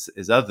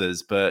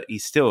others, but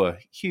he's still a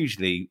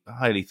hugely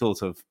highly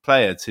thought of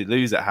player to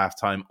lose at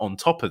halftime on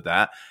top of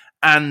that.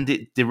 And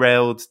it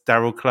derailed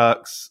Darryl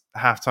Clark's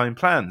halftime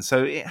plan.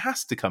 So it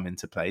has to come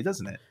into play,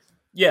 doesn't it?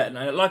 Yeah,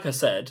 no, like I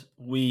said,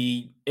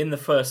 we, in the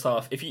first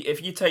half, if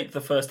you take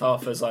the first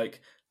half as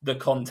like the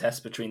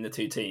contest between the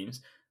two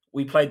teams,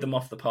 we played them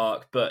off the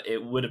park, but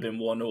it would have been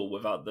 1-1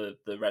 without the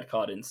red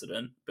card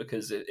incident,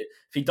 because if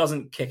he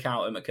doesn't kick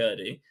out at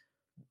McCurdy,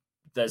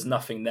 there's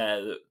nothing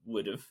there that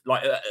would have,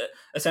 like,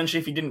 essentially,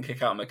 if he didn't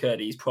kick out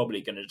McCurdy, he's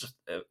probably going to just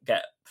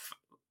get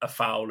a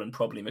foul, and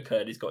probably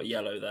McCurdy's got a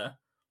yellow there,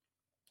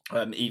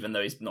 even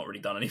though he's not really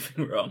done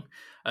anything wrong.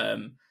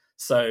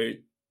 So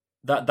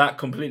that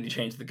completely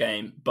changed the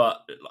game.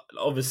 But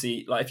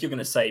obviously, like if you're going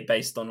to say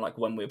based on like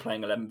when we were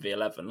playing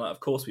 11v11, like of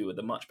course we were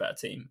the much better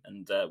team,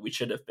 and we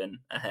should have been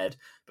ahead,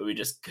 but we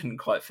just couldn't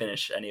quite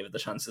finish any of the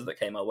chances that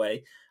came our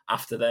way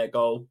after their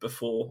goal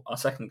before our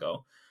second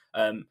goal.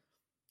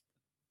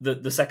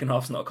 The second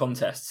half's not a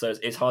contest, so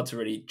it's hard to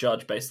really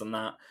judge based on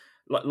that.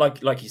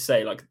 Like you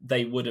say, like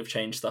they would have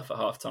changed stuff at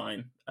half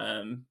time,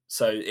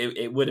 so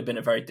it would have been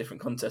a very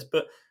different contest.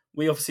 But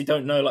we obviously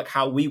don't know like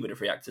how we would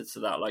have reacted to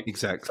that. Like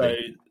exactly. So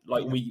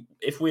like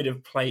if we'd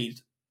have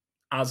played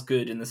as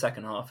good in the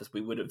second half as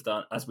we would have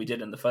done as we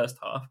did in the first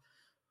half,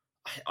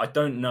 I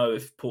don't know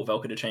if Port Vale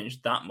could have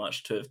changed that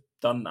much to have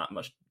done that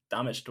much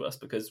damage to us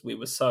because we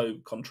were so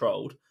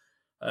controlled,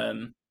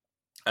 and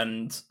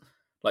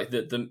like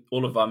the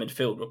all of our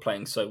midfield were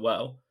playing so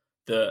well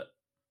that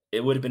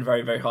it would have been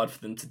very, very hard for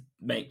them to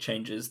make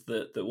changes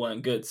that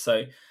weren't good.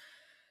 So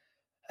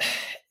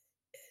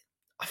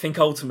I think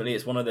ultimately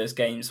it's one of those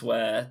games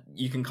where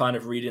you can kind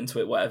of read into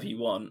it whatever you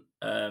want.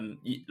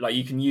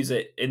 You can use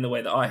it in the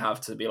way that I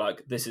have to be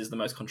like, this is the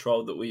most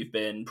controlled that we've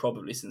been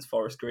probably since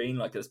Forest Green.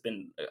 Like it's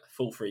been a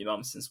full 3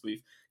 months since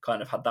we've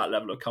kind of had that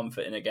level of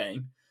comfort in a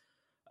game.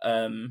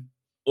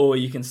 Or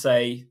you can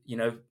say,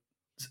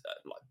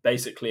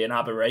 basically an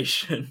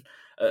aberration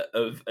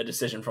of a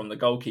decision from the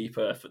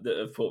goalkeeper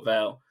of Port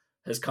Vale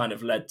has kind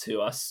of led to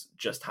us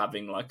just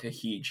having like a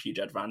huge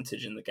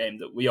advantage in the game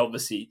that we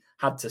obviously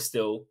had to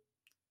still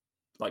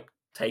like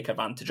take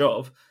advantage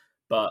of,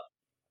 but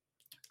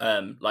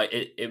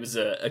it was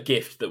a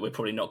gift that we're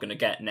probably not going to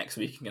get next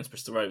week against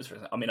Bristol Rovers.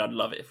 I mean, I'd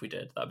love it if we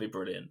did. That'd be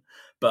brilliant.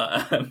 But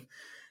I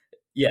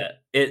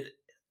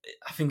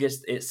think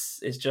it's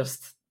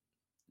just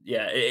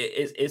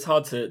it's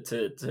hard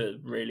to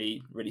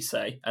really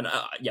say. And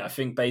I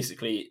think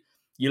basically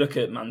you look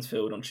at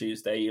Mansfield on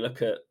Tuesday, you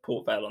look at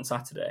Port Vale on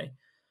Saturday,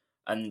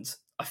 and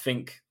I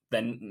think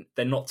then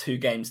they're not 2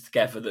 games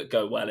together that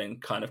go well in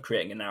kind of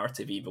creating a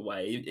narrative either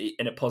way,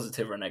 in a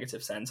positive or a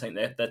negative sense. I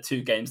think they're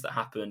 2 games that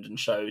happened and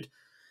showed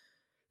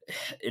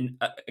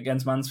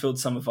against Mansfield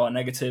some of our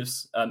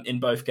negatives, in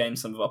both games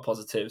some of our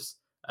positives,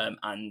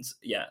 and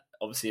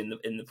obviously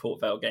in the Port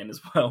Vale game as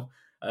well,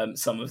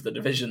 some of the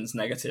division's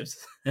negatives.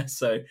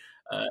 So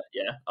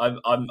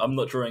I'm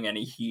not drawing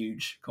any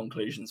huge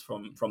conclusions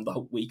from the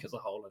whole week as a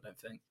whole, I don't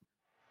think.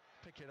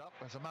 Pick it up.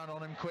 There's a man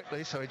on him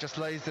quickly, so he just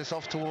lays this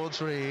off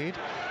towards Reed.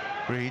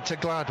 Reed to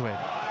Gladwin.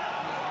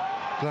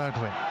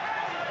 Gladwin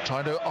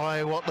trying to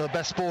eye what the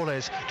best ball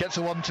is. Gets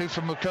a 1-2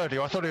 from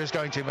McCurdy. I thought he was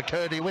going to.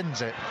 McCurdy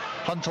wins it.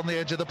 Hunt on the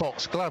edge of the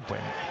box.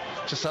 Gladwin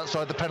just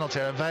outside the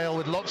penalty area. Vale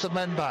with lots of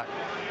men back.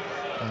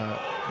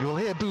 You'll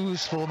hear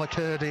boos for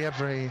McCurdy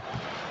every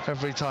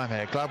time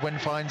here. Gladwin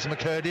finds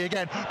McCurdy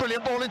again.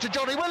 Brilliant ball into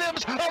Johnny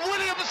Williams, and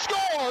Williams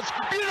scores!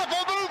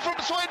 Beautiful move from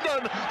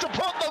Swindon to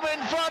put them in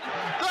front.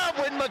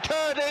 Gladwin,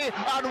 McCurdy,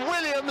 and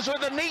Williams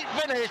with a neat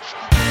finish.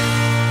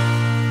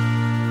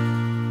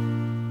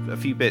 A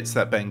few bits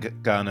that Ben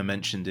Garner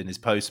mentioned in his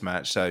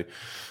post-match. So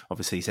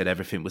obviously he said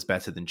everything was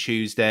better than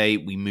Tuesday.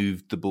 We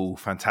moved the ball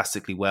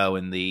fantastically well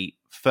in the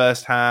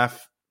first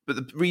half. But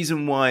the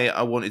reason why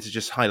I wanted to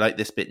just highlight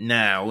this bit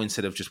now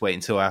instead of just wait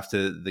until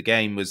after the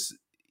game was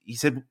he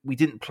said we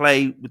didn't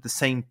play with the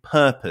same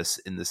purpose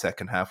in the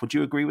second half. Would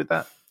you agree with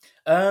that?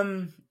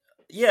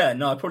 Yeah,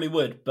 no, I probably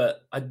would.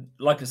 But I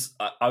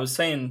was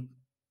saying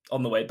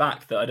on the way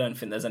back that I don't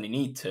think there's any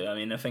need to. I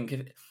mean, I think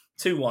if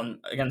 2-1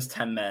 against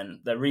 10 men,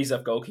 their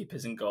reserve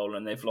goalkeeper's in goal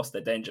and they've lost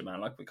their danger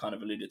man, like we kind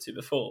of alluded to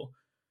before.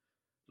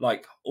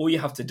 Like, all you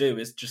have to do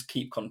is just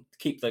keep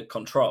the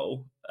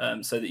control,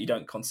 so that you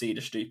don't concede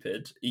a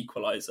stupid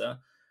equaliser,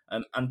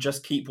 and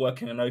just keep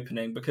working on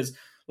opening, because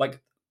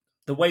like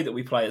the way that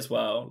we play as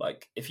well,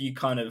 like if you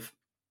kind of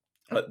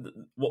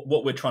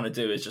what we're trying to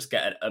do is just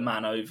get a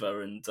man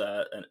over and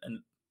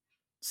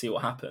see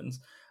what happens,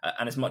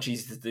 and it's much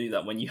easier to do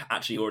that when you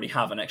actually already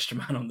have an extra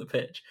man on the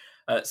pitch.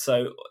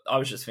 So I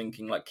was just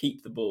thinking, like,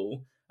 keep the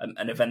ball,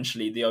 and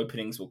eventually the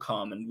openings will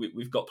come, and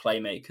we've got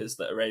playmakers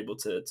that are able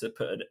to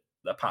put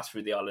a pass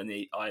through the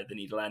eye of the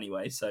needle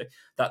anyway, so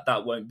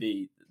that won't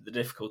be the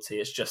difficulty.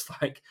 It's just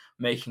like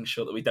making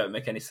sure that we don't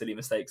make any silly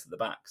mistakes at the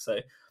back. So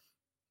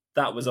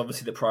that was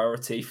obviously the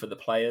priority for the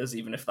players,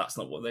 even if that's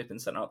not what they've been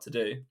sent out to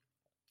do.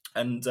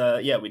 And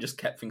we just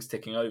kept things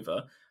ticking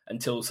over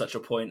until such a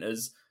point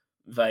as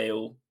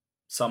Vale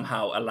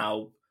somehow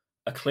allow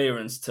a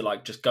clearance to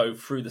like just go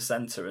through the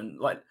centre, and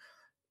like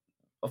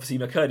obviously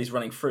McCurdy's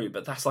running through,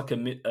 but that's like a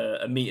meat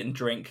and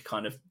drink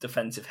kind of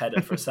defensive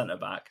header for a centre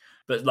back.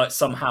 But like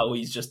somehow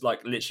he's just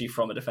like literally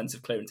from a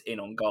defensive clearance in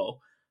on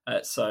goal.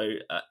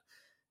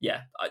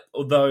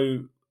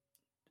 Although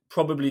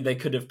probably they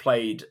could have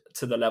played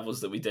to the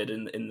levels that we did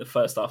in the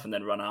first half and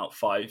then run out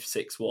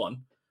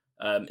 5-6-1.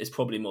 It's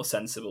probably more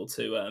sensible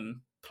to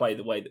play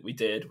the way that we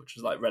did, which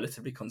was like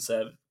relatively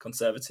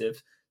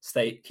conservative,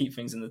 keep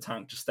things in the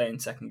tank, just stay in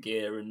second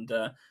gear, and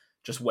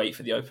just wait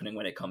for the opening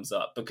when it comes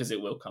up, because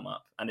it will come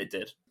up, and it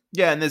did.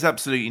 Yeah, and there's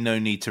absolutely no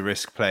need to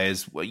risk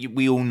players.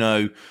 We all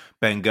know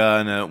Ben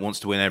Garner wants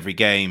to win every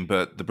game,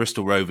 but the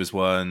Bristol Rovers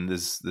one,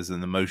 there's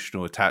an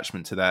emotional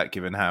attachment to that,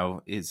 given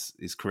how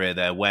his career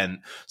there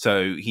went.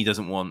 So he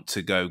doesn't want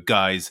to go,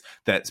 guys,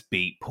 let's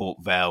beat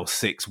Port Vale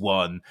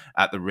 6-1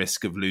 at the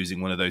risk of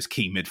losing one of those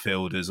key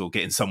midfielders or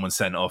getting someone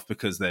sent off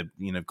because they've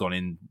gone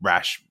in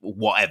rash or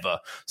whatever.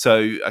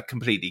 So I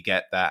completely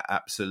get that,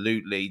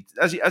 absolutely.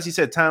 As you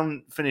said,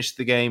 Town finished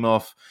the game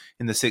off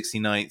in the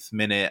 69th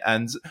minute,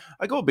 and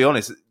I got to be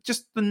honest,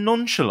 just the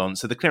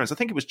nonchalance of the clearance. I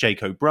think it was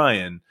Jake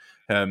O'Brien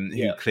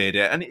who cleared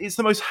it, and it's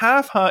the most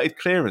half-hearted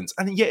clearance,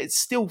 and yet it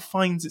still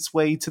finds its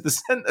way to the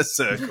centre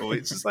circle.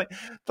 It's just like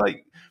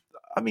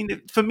I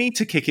mean, for me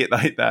to kick it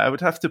like that, I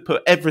would have to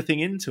put everything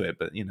into it.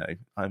 But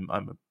I'm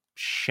a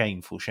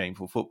shameful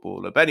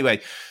footballer. But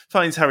anyway,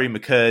 finds Harry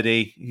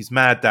McCurdy, whose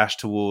mad dash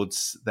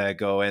towards their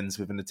goal ends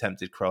with an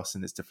attempted cross,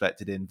 and it's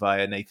deflected in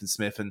via Nathan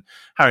Smith. And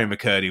Harry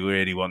McCurdy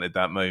really wanted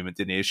that moment,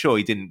 didn't he? Sure,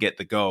 he didn't get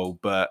the goal,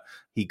 but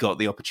he got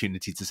the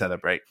opportunity to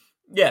celebrate.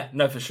 Yeah,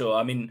 no, for sure.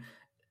 I mean,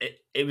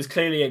 it was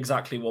clearly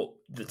exactly what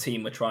the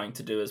team were trying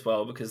to do as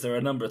well, because there are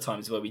a number of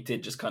times where we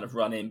did just kind of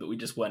run in, but we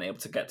just weren't able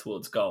to get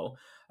towards goal.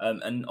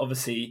 And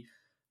obviously,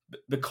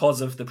 because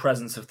of the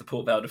presence of the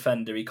Port Vale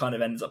defender, he kind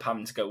of ends up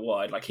having to go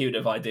wide. Like, he would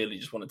have ideally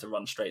just wanted to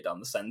run straight down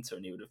the centre,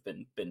 and he would have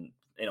been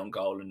in on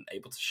goal and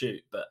able to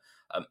shoot. But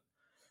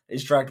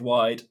it's dragged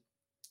wide.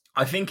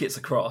 I think it's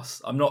a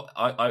cross.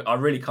 I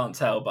really can't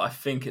tell, but I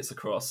think it's a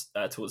cross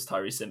towards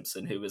Tyree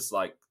Simpson, who was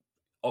like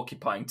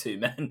occupying two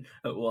men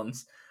at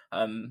once,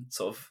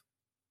 sort of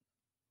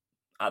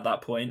at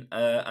that point.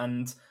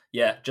 And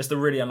yeah, just a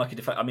really unlucky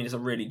defense. I mean, it's a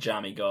really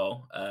jammy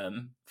goal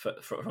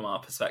from our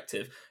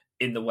perspective,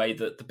 in the way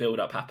that the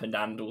build-up happened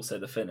and also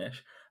the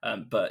finish.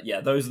 But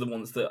yeah, those are the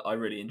ones that I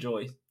really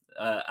enjoy.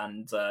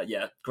 And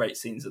great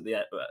scenes at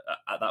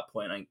that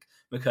point. I think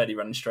McCurdy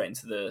running straight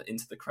into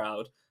the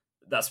crowd.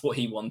 That's what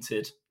he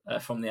wanted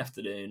from the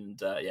afternoon.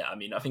 And I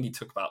mean, I think he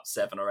took about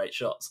 7 or 8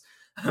 shots,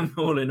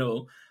 all in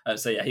all.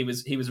 So yeah, he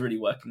was really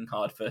working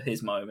hard for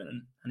his moment,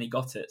 and he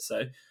got it.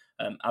 So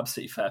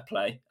absolutely fair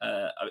play.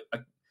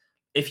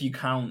 If you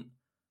count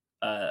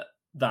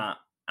that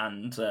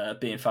and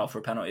being fouled for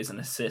a penalty as an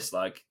assist,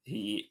 like,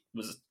 he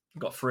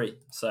got 3.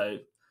 So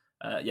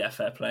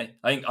fair play.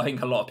 I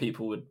think a lot of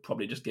people would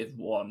probably just give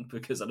 1,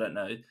 because I don't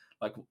know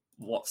like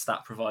what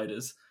stat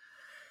providers.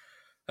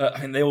 I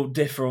think they all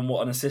differ on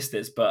what an assist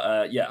is, but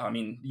I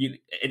mean,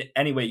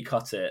 any way you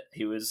cut it,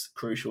 he was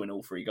crucial in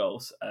all 3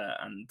 goals.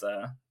 And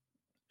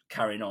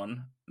carrying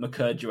on,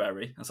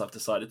 McCurduary, as I've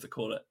decided to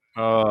call it.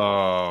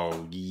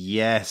 Oh,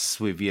 yes,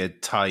 with your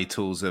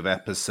titles of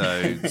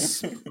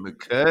episodes.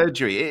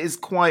 McCurduary. It is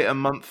quite a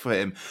month for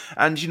him.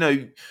 And,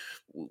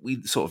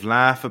 we sort of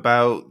laugh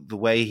about the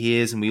way he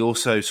is, and we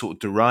also sort of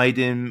deride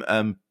him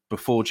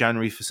before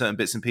January for certain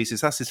bits and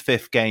pieces. That's his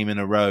 5th game in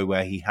a row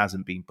where he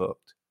hasn't been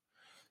booked.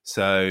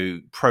 So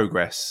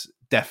progress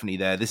definitely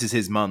there. This is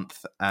his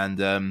month,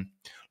 and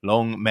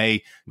long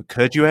may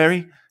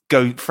McCurduary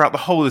go throughout the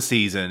whole of the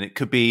season. It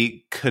could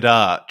be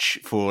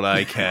Kurdarch for all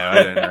I care.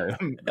 I don't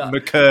know.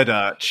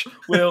 McCurdarch.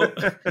 We'll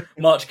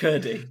March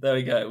Curdy. There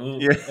we go.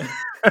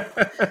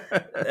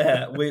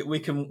 We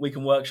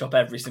can workshop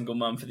every single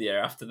month of the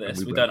year after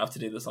this. We don't have to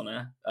do this on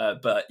air.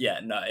 But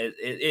yeah, no,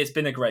 it's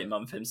been a great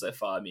month for him so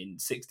far. I mean,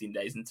 16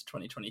 days into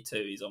 2022,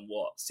 he's on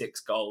 6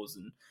 goals,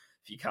 and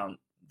if you count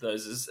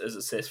those as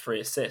assists, 3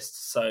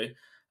 assists. So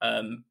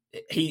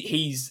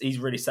he's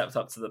really stepped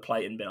up to the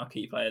plate and been our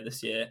key player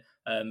this year.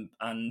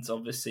 And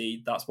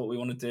obviously that's what we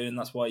want to do, and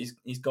that's why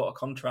he's got a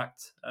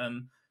contract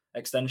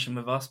extension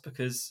with us,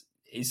 because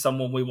he's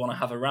someone we want to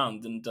have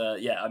around. And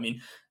I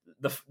mean,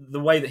 the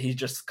way that he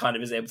just kind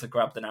of is able to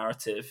grab the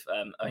narrative,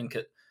 I think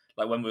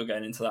like when we were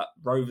going into that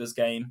Rovers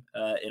game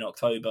in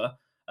October,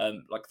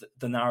 like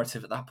the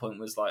narrative at that point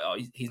was like, oh,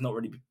 he's not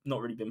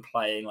really been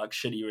playing. Like,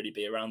 should he really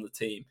be around the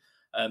team?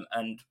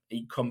 And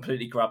he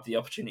completely grabbed the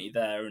opportunity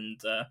there, and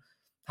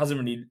hasn't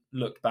really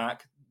looked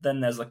back. Then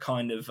there's a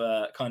kind of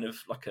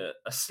like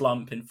a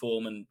slump in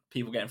form, and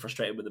people getting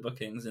frustrated with the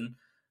bookings, and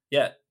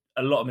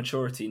a lot of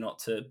maturity not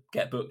to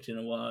get booked in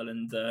a while,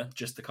 and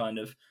just to kind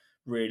of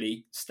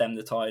really stem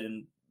the tide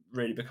and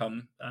really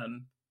become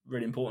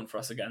really important for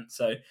us again.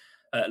 So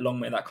long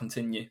may that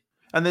continue.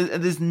 And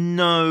there's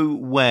no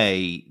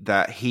way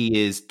that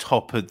he is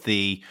top of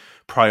the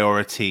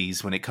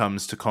priorities when it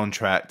comes to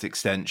contract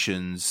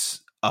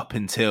extensions up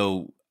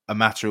until a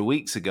matter of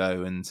weeks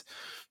ago. And,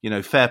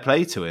 fair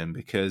play to him,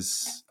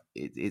 because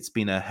it's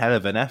been a hell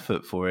of an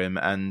effort for him.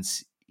 And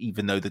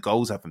even though the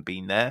goals haven't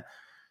been there,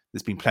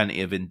 there's been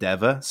plenty of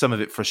endeavour, some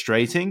of it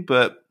frustrating,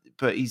 but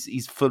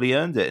he's fully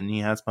earned it, and he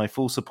has my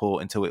full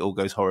support until it all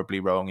goes horribly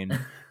wrong in a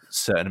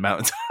certain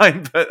amount of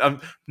time.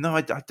 But no,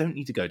 I don't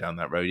need to go down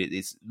that road.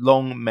 It's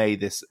long may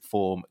this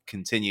form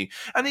continue.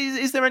 And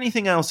is there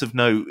anything else of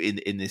note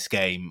in this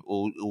game,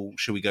 or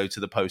should we go to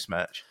the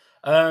post-match?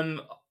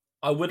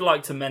 I would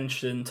like to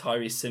mention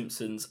Tyree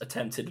Simpson's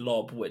attempted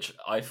lob, which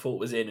I thought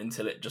was in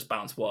until it just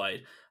bounced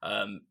wide.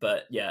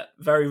 But yeah,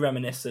 very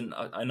reminiscent.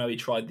 I know he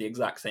tried the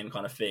exact same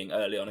kind of thing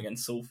early on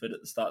against Salford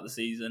at the start of the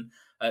season.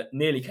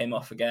 Nearly came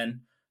off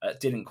again.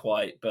 Didn't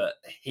quite, but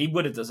he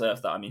would have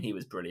deserved that. I mean, he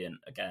was brilliant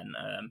again.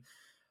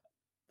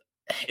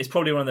 It's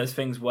probably one of those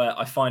things where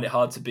I find it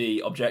hard to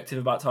be objective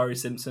about Tyree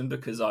Simpson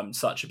because I'm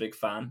such a big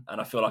fan, and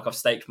I feel like I've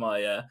staked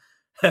my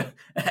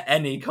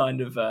any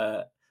kind of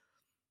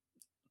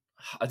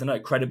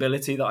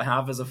credibility that I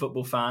have as a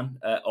football fan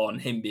on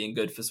him being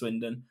good for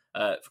Swindon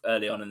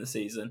early on in the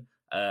season,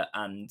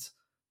 and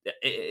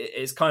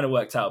it's kind of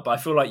worked out. But I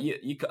feel like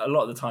you a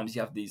lot of the times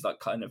you have these like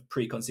kind of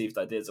preconceived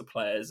ideas of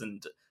players,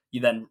 and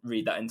you then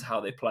read that into how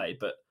they play.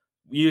 But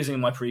using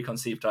my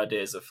preconceived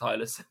ideas of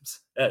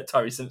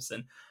Tyree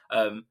Simpson,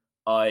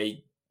 I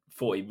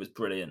thought he was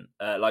brilliant,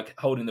 like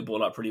holding the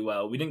ball up pretty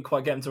well. We didn't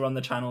quite get him to run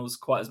the channels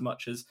quite as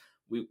much as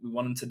we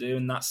want him to do,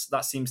 and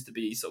that seems to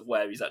be sort of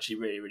where he's actually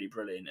really, really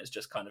brilliant, is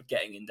just kind of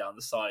getting in down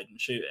the side and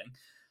shooting.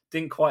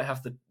 Didn't quite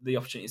have the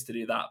opportunities to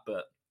do that,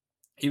 but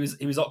he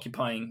was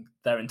occupying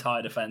their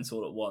entire defence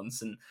all at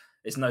once, and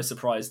it's no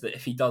surprise that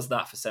if he does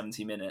that for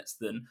 70 minutes,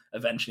 then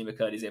eventually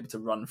McCurdy's able to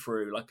run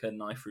through like a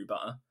knife through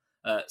butter.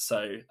 I'd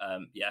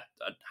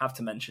have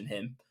to mention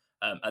him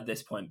at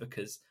this point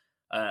because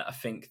I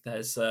think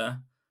there's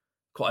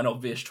quite an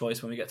obvious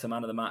choice when we get to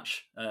man of the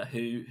match,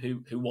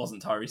 who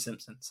wasn't Tyree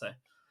Simpson. So.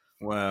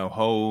 Well,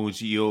 hold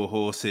your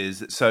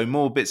horses. So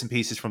more bits and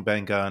pieces from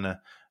Ben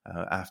Garner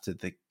after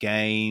the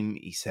game.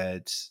 He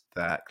said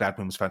that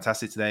Gladwin was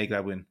fantastic today.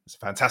 Gladwin was a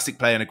fantastic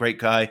player and a great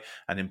guy,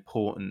 an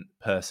important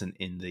person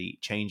in the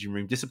changing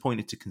room.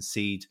 Disappointed to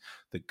concede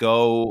the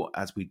goal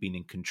as we'd been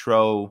in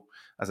control.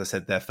 As I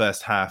said, their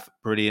first half,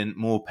 brilliant.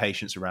 More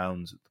patience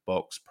around the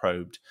box,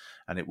 probed,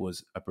 and it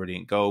was a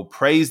brilliant goal.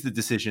 Praised the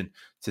decision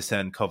to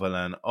send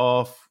Coverland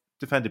off.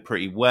 Defended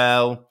pretty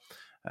well.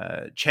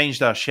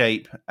 Changed our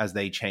shape as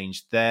they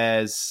changed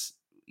theirs.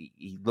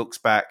 He looks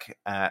back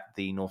at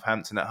the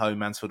Northampton at home,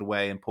 Mansfield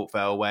away and Port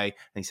Vale away, and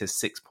he says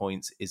 6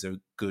 points is a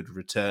good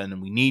return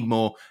and we need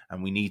more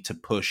and we need to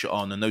push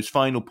on. And those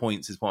final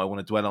points is what I want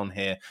to dwell on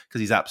here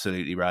because he's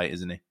absolutely right,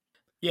 isn't he?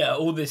 Yeah,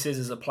 all this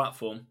is a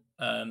platform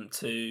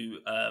to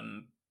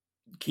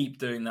keep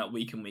doing that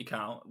week in, week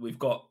out. We've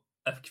got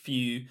a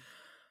few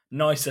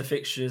nicer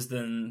fixtures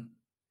than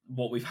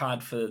what we've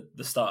had for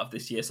the start of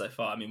this year so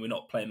far. I mean, we're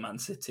not playing Man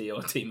City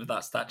or a team of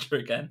that stature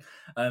again.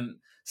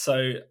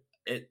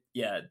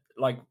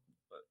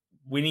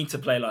 We need to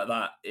play like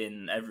that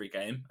in every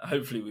game.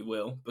 Hopefully we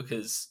will,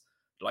 because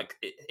like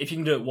if you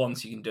can do it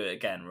once, you can do it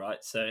again,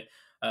 right? So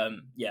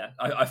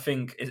I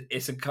think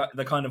it's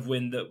the kind of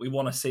win that we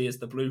want to see as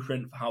the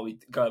blueprint for how we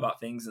go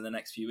about things in the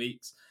next few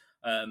weeks.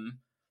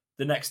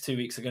 The next 2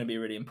 weeks are going to be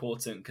really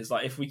important because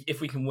like if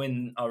we can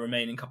win our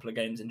remaining couple of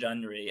games in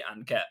January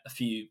and get a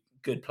few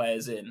good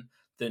players in,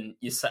 then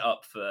you're set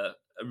up for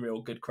a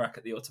real good crack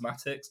at the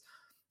automatics.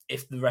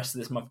 If the rest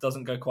of this month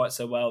doesn't go quite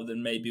so well,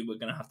 then maybe we're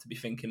going to have to be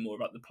thinking more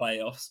about the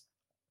playoffs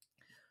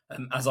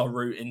as our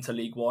route into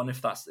League One,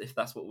 if that's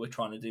what we're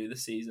trying to do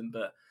this season.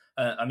 But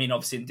I mean,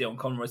 obviously in Dion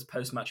Conroy's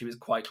post-match, he was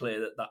quite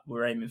clear that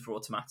we're aiming for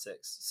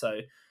automatics.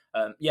 So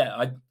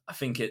I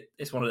think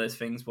it's one of those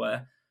things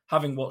where,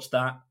 having watched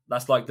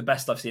that's like the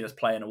best I've seen us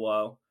play in a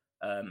while.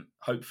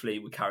 Hopefully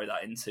we carry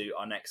that into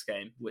our next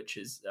game, which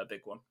is a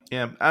big one.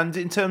 Yeah, and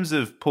in terms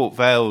of Port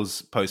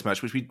Vale's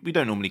post-match, which we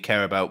don't normally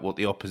care about what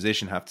the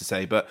opposition have to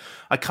say, but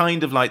I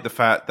kind of like the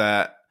fact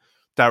that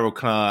Darryl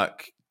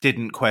Clark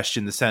didn't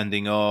question the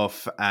sending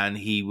off, and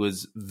he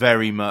was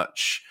very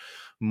much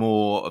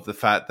more of the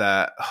fact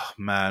that, oh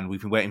man,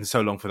 we've been waiting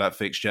so long for that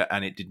fixture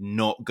and it did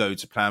not go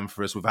to plan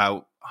for us,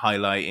 without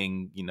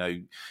highlighting,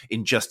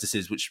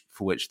 injustices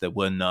for which there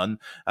were none.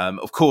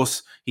 Of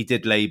course, he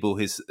did label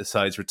his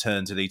side's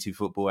return to League Two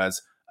football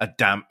as a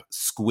damp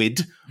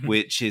squid,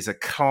 which is a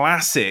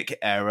classic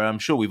error. I'm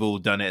sure we've all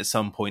done it at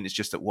some point. It's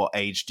just at what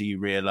age do you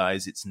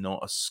realise it's not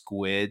a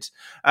squid?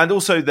 And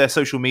also their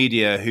social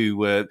media,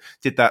 who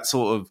did that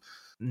sort of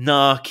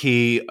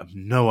narky,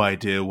 no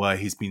idea why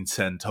he's been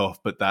sent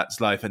off, but that's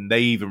life. And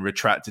they even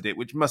retracted it,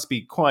 which must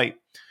be quite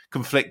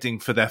conflicting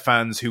for their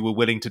fans who were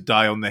willing to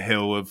die on the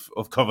hill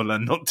of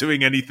Coverland not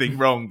doing anything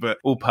wrong. But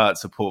all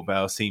parts of Port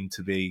Vale seem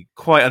to be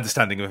quite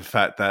understanding of the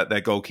fact that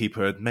their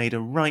goalkeeper had made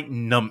a right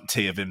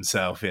numpty of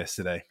himself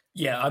yesterday.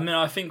 Yeah, I mean,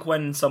 I think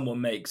when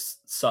someone makes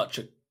such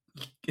a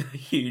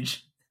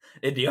huge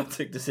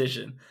idiotic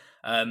decision,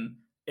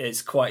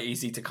 it's quite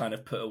easy to kind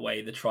of put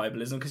away the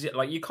tribalism, because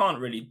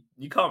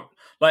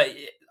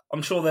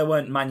I'm sure there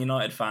weren't Man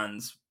United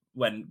fans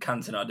when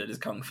Cantona did his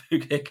kung fu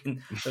kick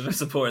and there was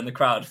support in the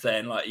crowd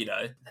saying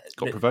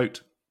got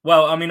provoked.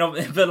 Well, I mean,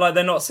 but like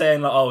they're not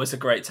saying like, oh, it's a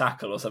great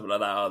tackle or something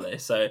like that, are they?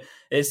 So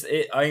I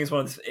think it's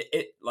one of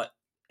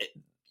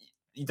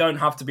you don't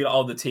have to be like,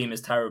 oh, the team is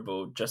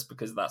terrible just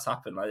because that's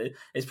happened. Like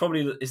it's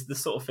the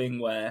sort of thing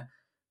where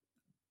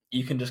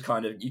you can just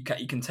kind of you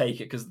can take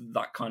it because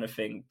that kind of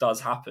thing does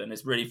happen.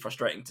 It's really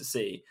frustrating to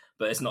see,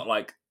 but it's not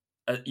like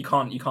you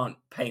can't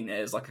paint it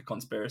as like a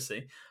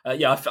conspiracy.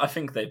 I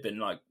think they've been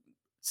like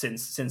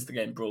since the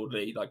game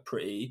broadly, like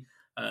pretty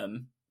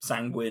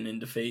sanguine in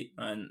defeat,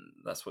 and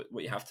that's what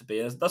you have to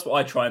be. That's what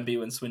I try and be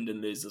when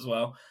Swindon lose as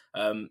well.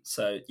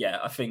 So yeah,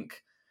 I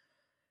think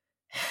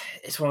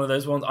it's one of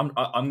those ones. I'm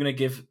going to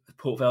give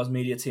Port Vale's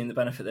media team the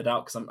benefit of the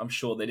doubt, because I'm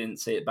sure they didn't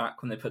see it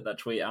back when they put that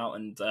tweet out,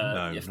 and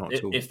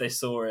if they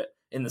saw it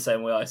in the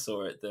same way I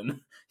saw it,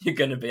 then you're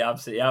going to be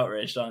absolutely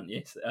outraged, aren't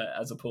you,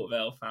 as a Port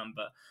Vale fan?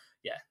 But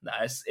yeah,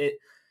 that's it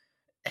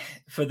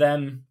for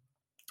them.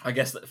 I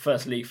guess the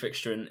first league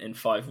fixture in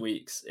 5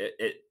 weeks,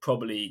 it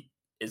probably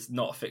is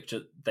not a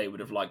fixture they would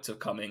have liked to have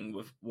come in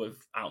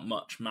without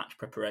much match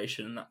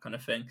preparation and that kind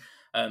of thing.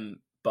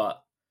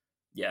 But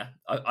yeah,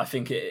 I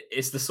think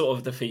it's the sort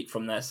of defeat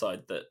from their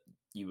side that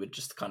you would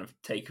just kind of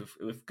take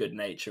with good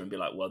nature and be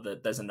like, well,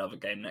 there's another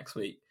game next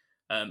week.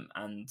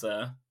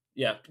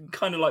 Yeah,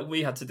 kind of like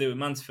we had to do with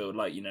Mansfield.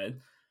 Like,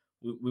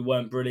 we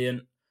weren't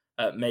brilliant.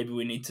 Maybe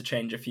we need to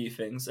change a few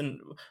things. And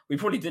we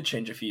probably did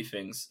change a few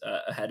things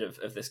ahead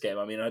of this game.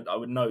 I mean, I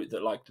would note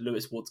that like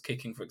Lewis Ward's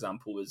kicking, for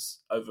example, was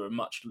over a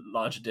much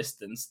larger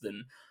distance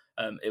than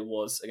it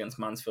was against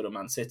Mansfield or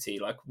Man City.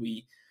 Like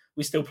we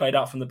still played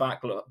out from the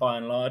back by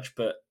and large,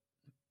 but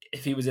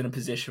if he was in a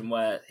position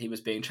where he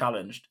was being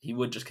challenged, he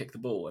would just kick the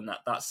ball. And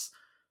that's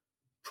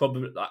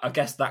probably, I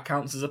guess that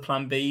counts as a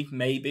plan B,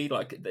 maybe.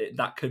 Like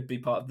that could be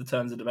part of the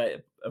terms of debate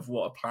of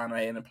what a plan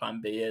A and a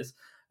plan B is.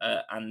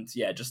 And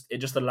yeah, it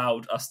just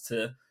allowed us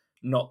to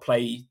not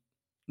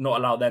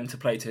allow them to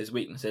play to his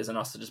weaknesses and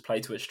us to just play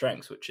to his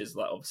strengths, which is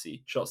like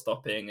obviously shot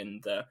stopping,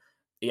 and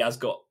he has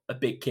got a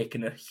big kick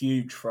and a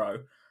huge throw.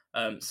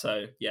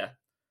 So yeah,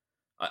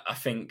 I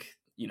think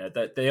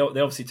they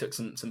obviously took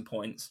some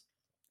points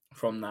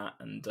from that,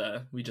 and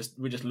we just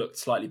looked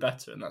slightly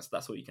better, and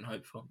that's what you can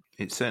hope for.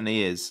 It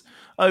certainly is.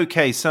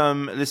 Okay,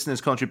 some listeners'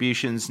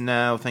 contributions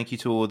now. Thank you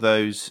to all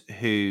those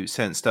who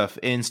sent stuff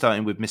in,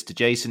 starting with Mr.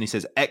 Jason, who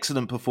says,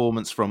 excellent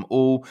performance from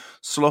all.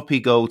 Sloppy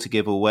goal to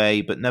give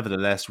away, but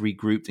nevertheless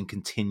regrouped and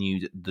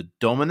continued the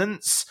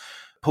dominance.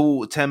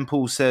 Paul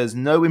Temple says,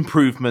 no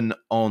improvement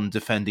on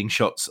defending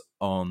shots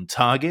on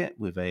target,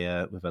 with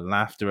a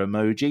laughter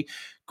emoji.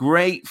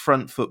 Great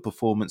front foot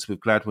performance with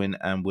Gladwin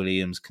and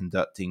Williams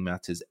conducting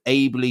matters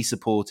ably,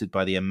 supported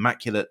by the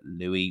immaculate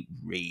Louis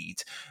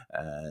Reed.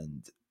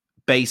 And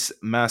Base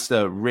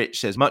Master Rich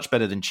says, much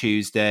better than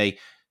Tuesday.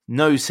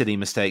 No silly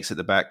mistakes at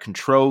the back,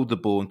 controlled the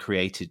ball and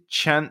created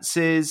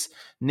chances.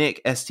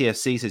 Nick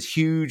STFC says,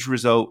 huge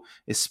result,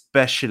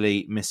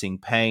 especially missing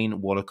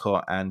Payne,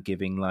 Wallacott, and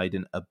giving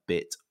Leiden a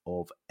bit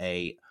of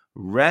a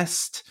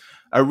rest.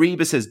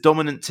 Ariba says,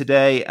 dominant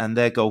today, and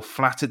their goal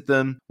flattered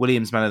them.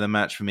 Williams, man of the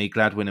match for me.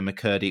 Gladwin and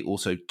McCurdy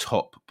also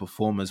top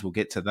performers. We'll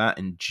get to that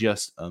in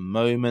just a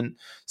moment.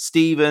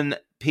 Stephen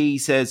P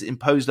says,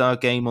 imposed our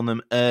game on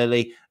them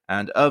early,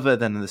 and other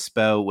than the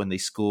spell when they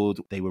scored,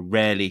 they were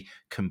rarely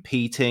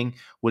competing.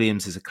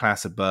 Williams is a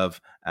class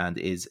above and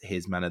is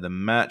his man of the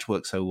match.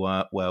 Works so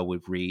well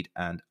with Reed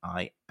and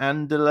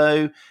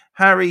Iandolo.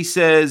 Harry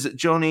says,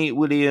 Johnny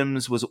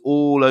Williams was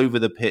all over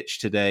the pitch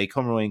today.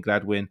 Conroy and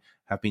Gladwin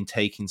have been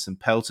taking some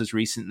pelters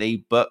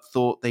recently, but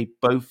thought they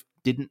both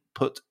didn't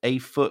put a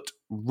foot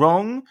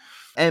wrong.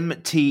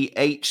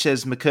 MTH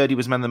says, McCurdy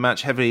was man of the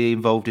match, heavily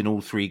involved in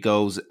all 3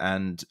 goals,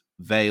 and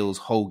Vale's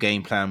whole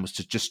game plan was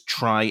to just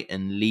try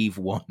and leave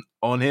one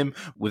on him.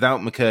 Without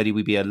McCurdy,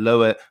 we'd be a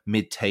lower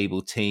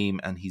mid-table team,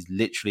 and he's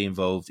literally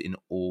involved in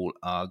all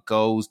our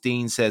goals.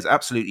 Dean says,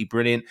 absolutely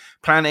brilliant.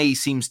 Plan A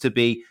seems to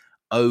be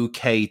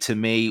okay to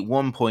me.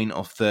 1 point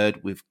off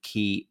third with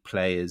key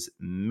players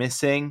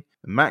missing.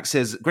 Max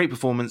says, great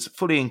performance,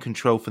 fully in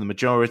control for the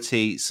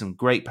majority, some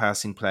great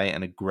passing play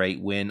and a great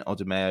win.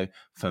 Odemeo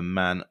for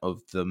man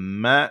of the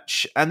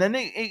match. And then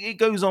it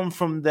goes on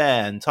from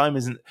there, and time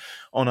isn't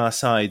on our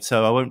side,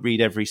 so I won't read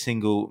every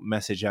single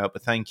message out,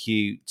 but thank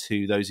you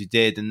to those who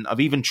did. And I've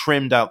even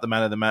trimmed out the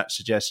man of the match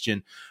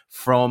suggestion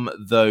from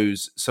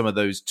some of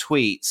those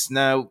tweets.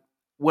 Now,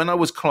 when I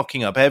was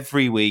clocking up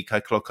every week,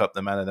 I clock up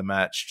the man of the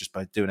match just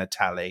by doing a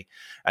tally.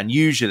 And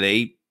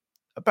usually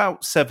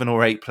about 7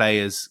 or 8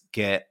 players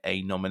get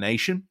a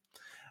nomination.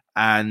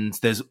 And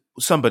there's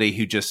somebody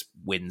who just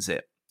wins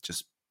it.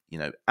 Just,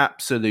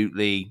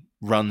 absolutely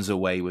runs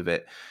away with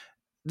it.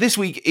 This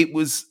week, it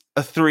was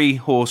a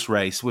 3-horse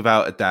race,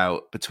 without a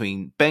doubt,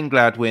 between Ben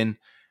Gladwin,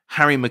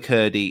 Harry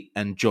McCurdy,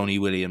 and Johnny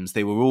Williams.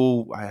 They were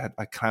all,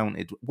 I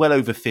counted, well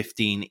over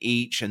 15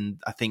 each, and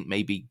I think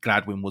maybe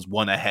Gladwin was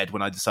 1 ahead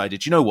when I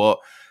decided, you know what,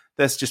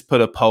 let's just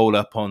put a poll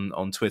up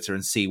on Twitter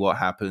and see what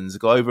happens. I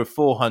got over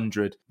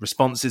 400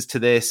 responses to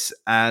this,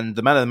 and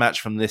the man of the match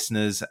from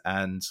listeners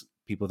and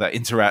people that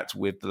interact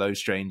with the Low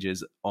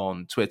Strangers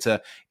on Twitter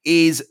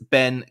is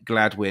Ben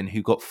Gladwin,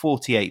 who got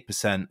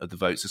 48% of the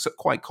votes. So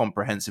quite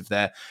comprehensive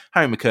there.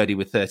 Harry McCurdy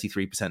with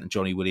 33% and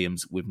Johnny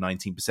Williams with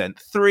 19%.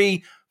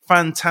 3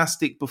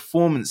 fantastic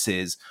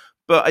performances,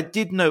 but I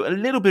did note a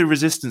little bit of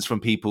resistance from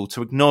people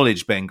to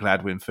acknowledge Ben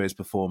Gladwin for his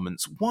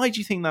performance. Why do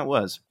you think that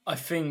was? I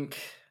think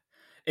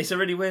it's a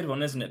really weird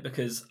one, isn't it?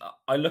 Because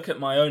I look at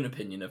my own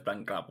opinion of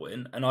Ben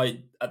Gladwin, and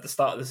I, at the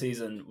start of the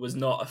season, was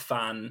not a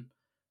fan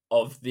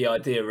of the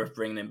idea of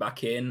bringing him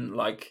back in.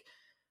 Like,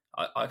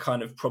 I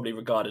kind of probably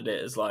regarded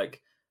it as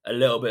like a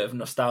little bit of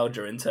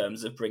nostalgia in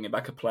terms of bringing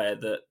back a player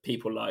that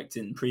people liked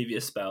in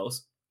previous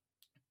spells.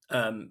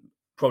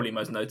 Probably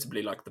most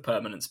notably like the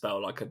permanent spell.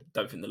 Like I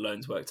don't think the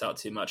loans worked out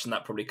too much, and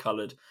that probably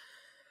coloured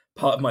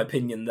part of my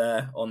opinion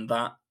there on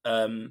that.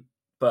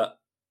 But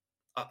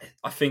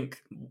I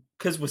think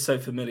because we're so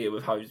familiar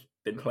with how he's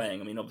been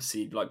playing, I mean,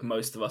 obviously, like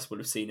most of us would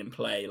have seen him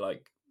play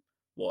like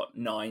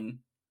 9,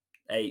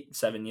 8,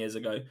 7 years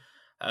ago.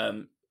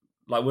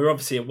 Like we're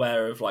obviously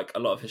aware of like a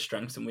lot of his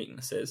strengths and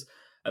weaknesses,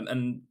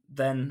 and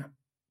then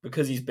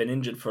because he's been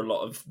injured for a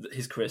lot of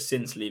his career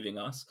since leaving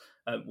us,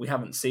 we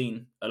haven't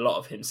seen a lot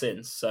of him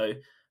since. So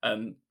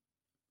what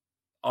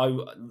I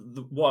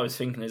was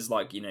thinking is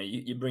like,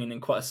 you're bringing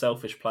in quite a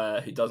selfish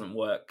player who doesn't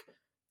work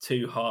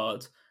too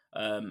hard,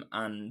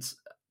 and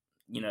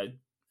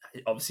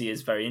obviously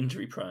is very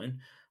injury prone.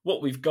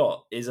 What we've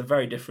got is a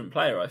very different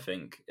player, I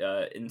think,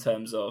 in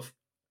terms of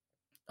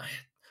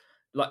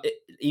like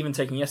even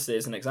taking yesterday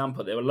as an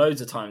example. There were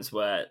loads of times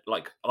where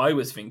like I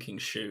was thinking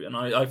shoot, and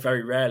I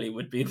very rarely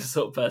would be the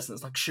sort of person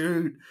that's like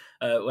shoot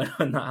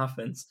when that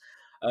happens.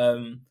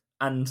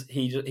 And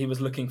he was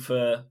looking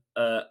for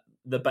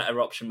the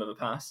better option with a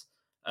pass.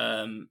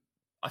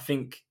 I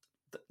think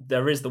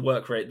there is the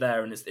work rate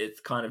there, and it's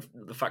kind of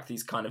the fact that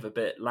he's kind of a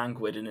bit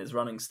languid in his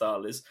running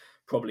style is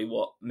probably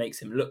what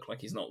makes him look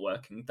like he's not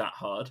working that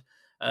hard.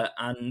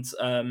 And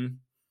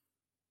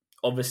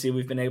obviously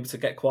we've been able to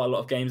get quite a lot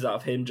of games out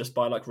of him just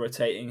by like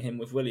rotating him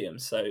with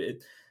Williams. So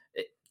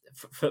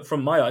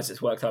from my eyes,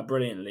 it's worked out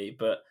brilliantly.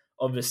 But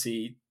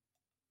obviously,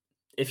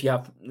 if you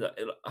have,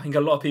 I think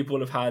a lot of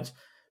people have had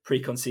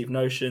preconceived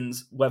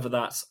notions, whether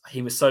that's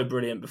he was so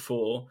brilliant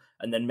before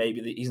and then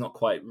maybe he's not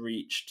quite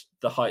reached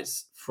the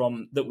heights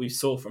from that we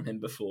saw from him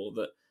before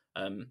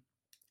that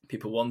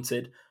people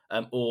wanted,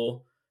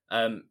 or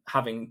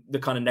having the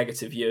kind of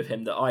negative view of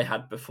him that I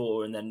had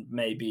before and then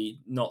maybe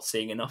not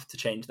seeing enough to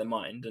change their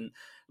mind. And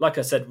like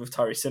I said with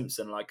Tyree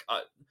Simpson, like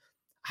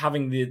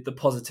having the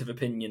positive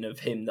opinion of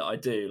him that I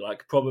do,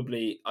 like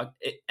probably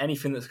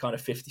anything that's kind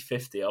of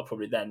 50-50, I'll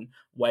probably then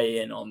weigh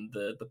in on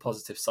the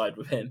positive side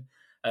with him.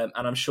 And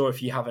I'm sure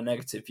if you have a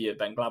negative view of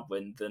Ben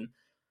Gladwin, then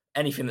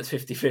anything that's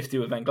 50-50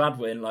 with Ben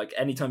Gladwin, like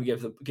anytime he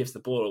gives the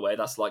ball away,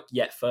 that's like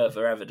yet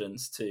further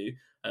evidence to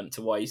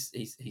why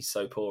he's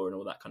so poor and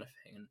all that kind of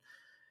thing. And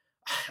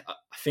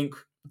I think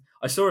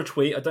I saw a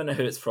tweet, I don't know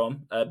who it's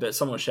from, but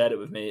someone shared it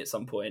with me at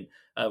some point,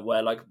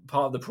 where like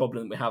part of the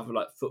problem we have with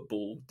like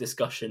football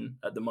discussion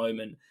at the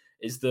moment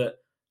is that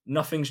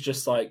nothing's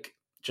just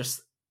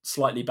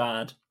slightly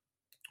bad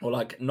or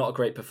like not a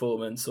great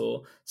performance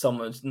or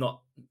someone's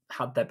not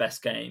had their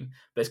best game,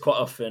 but it's quite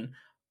often,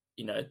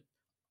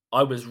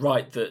 I was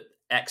right that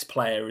X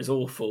player is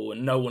awful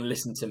and no one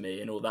listened to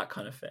me and all that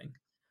kind of thing.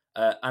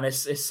 And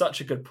it's such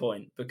a good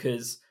point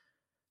because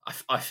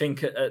I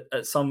think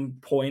at some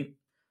point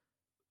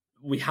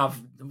we have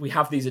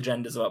these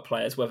agendas about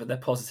players, whether they're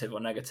positive or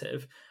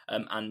negative,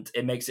 and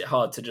it makes it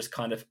hard to just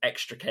kind of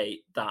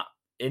extricate that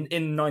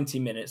in 90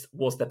 minutes,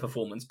 was their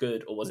performance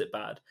good or was it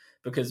bad?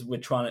 Because we're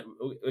kind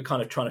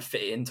of trying to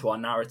fit it into our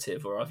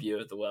narrative or our view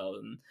of the world.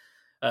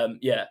 And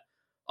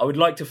I would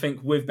like to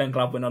think with Ben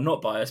Gladwin, I'm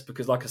not biased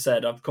because, like I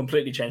said, I've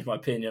completely changed my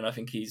opinion. I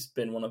think he's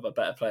been one of our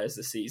better players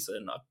this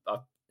season.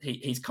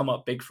 He's come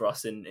up big for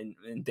us in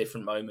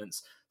different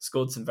moments.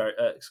 Scored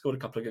a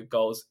couple of good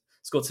goals.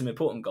 Scored some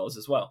important goals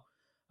as well.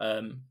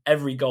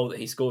 Every goal that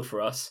he scored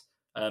for us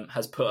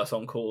has put us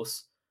on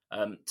course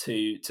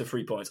to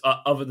 3 points.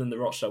 Other than the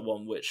Rochdale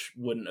one, which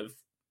wouldn't have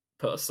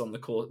put us on the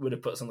course, would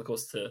have put us on the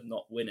course to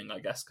not winning, I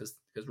guess, because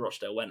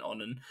Rochdale went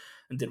on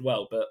and did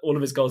well. But all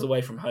of his goals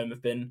away from home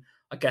have been,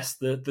 I guess,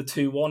 the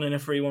 2-1 in a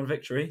 3-1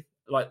 victory.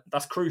 Like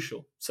that's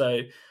crucial.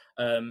 So.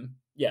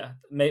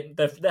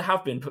 There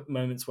have been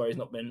moments where he's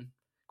not been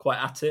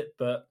quite at it,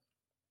 but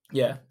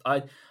yeah,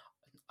 I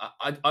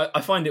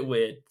find it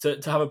weird to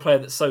have a player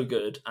that's so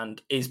good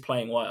and is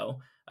playing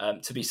well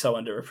to be so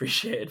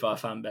underappreciated by our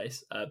fan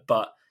base.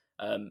 But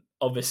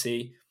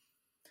obviously,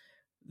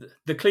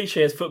 the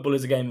cliche is football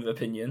is a game of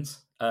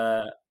opinions.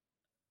 I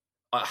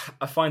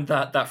find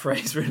that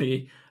phrase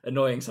really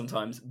annoying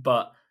sometimes,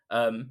 but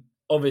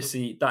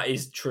obviously that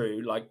is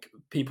true. Like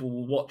people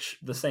will watch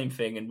the same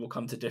thing and will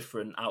come to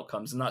different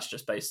outcomes, and that's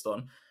just based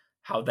on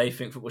how they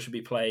think football should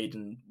be played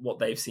and what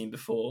they've seen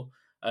before.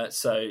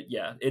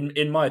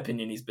 In my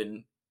opinion, he's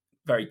been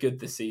very good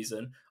this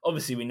season.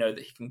 Obviously, we know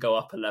that he can go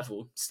up a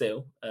level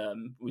still.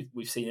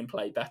 We've seen him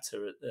play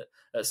better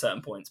at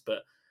certain points,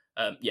 but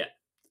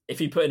if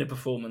he put in a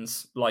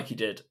performance like he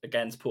did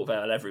against Port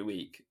Vale every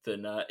week,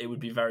 then it would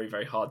be very,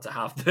 very hard to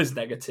have those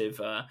negative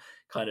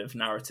kind of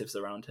narratives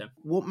around him.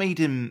 What made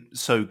him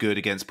so good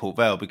against Port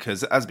Vale?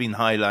 Because as been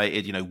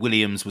highlighted,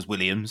 Williams was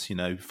Williams,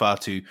 far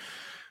too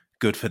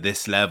good for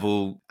this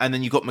level. And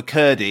then you've got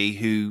McCurdy,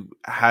 who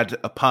had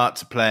a part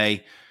to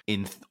play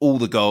in all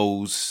the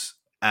goals,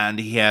 and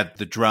he had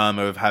the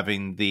drama of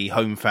having the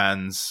home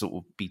fans sort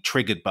of be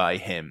triggered by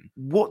him.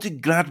 What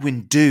did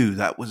Gladwin do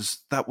that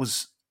was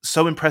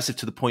so impressive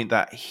to the point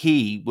that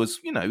he was,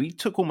 he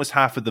took almost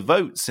half of the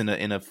votes in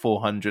a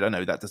 400. I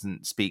know that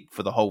doesn't speak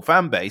for the whole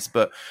fan base,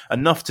 but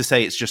enough to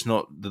say it's just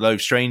not the Low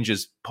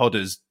Strangers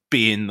podders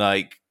being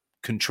like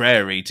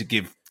contrary to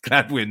give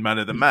Gladwin man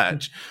of the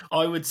match.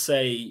 I would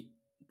say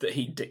that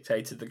he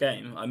dictated the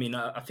game. I mean,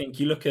 I think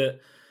you look at,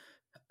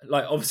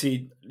 like,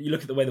 obviously you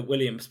look at the way that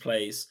Williams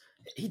plays.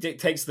 He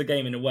dictates the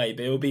game in a way,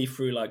 but it will be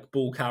through like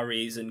ball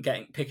carries and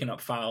picking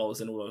up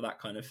fouls and all of that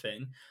kind of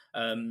thing,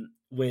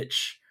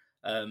 which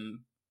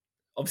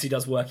obviously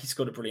does work. He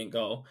scored a brilliant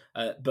goal,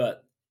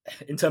 but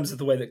in terms of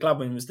the way that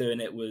Gladwin was doing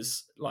it,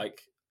 was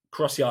like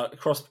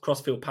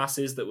crossfield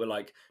passes that were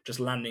like just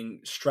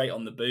landing straight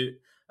on the boot.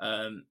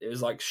 It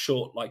was like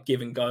short, like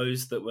give and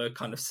goes that were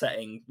kind of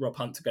setting Rob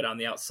Hunt to go down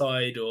the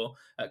outside, or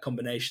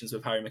combinations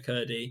with Harry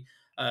McCurdy.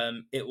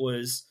 It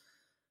was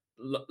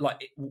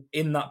like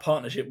in that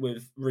partnership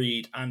with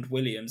Reed and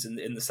Williams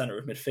in the centre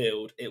of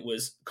midfield, it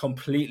was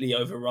completely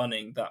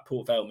overrunning that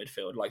Port Vale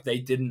midfield. Like, they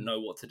didn't know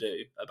what to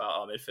do about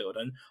our midfield,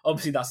 and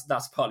obviously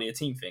that's partly a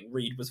team thing.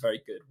 Reed was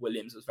very good,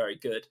 Williams was very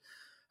good,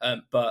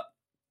 but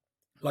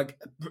like,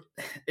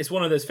 it's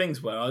one of those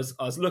things where I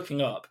was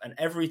looking up, and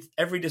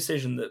every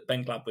decision that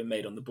Ben Gladwin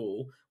made on the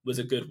ball was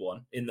a good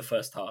one in the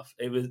first half.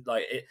 It was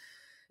like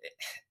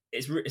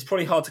it's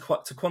probably hard to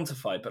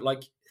quantify, but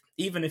like,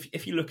 even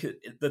if you look at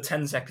the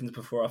 10 seconds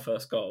before our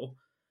first goal,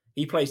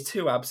 he plays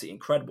two absolutely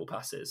incredible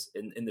passes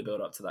in the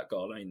build up to that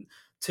goal. I mean,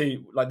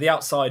 like the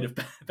outside of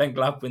Ben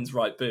Gladwin's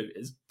right boot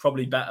is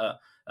probably better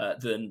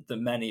than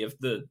many of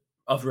the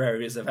other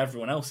areas of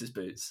everyone else's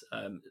boots,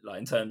 like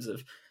in terms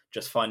of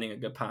just finding a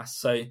good pass.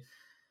 So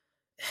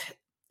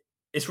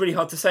it's really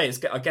hard to say.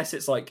 I guess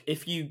it's like,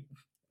 if you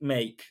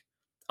make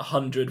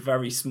 100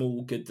 very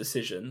small good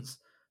decisions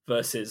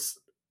versus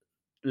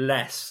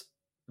less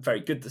very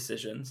good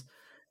decisions,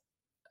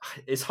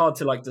 it's hard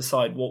to like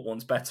decide what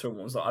one's better and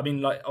one's not. I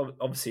mean, like,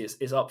 obviously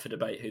it's up for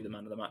debate who the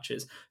man of the match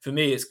is. For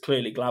me, it's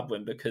clearly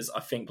Gladwin, because I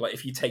think, like,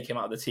 if you take him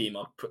out of the team,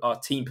 our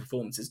team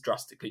performance is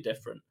drastically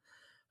different.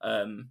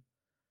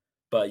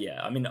 But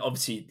yeah, I mean,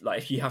 obviously, like,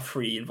 if you have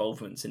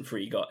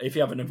if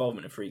you have an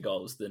involvement in 3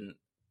 goals, then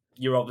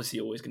you're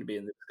obviously always going to be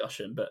in the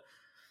discussion. But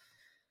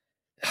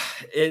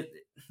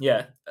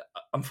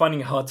I'm finding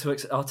it hard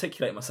to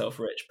articulate myself,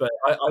 Rich. But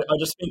I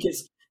just think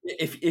it's,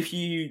 if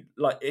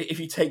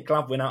you take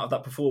Gladwin out of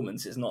that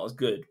performance, it's not as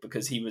good,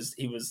 because he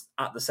was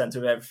at the centre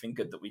of everything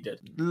good that we did.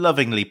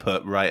 Lovingly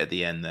put right at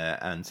the end there,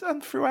 and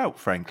throughout,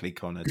 frankly,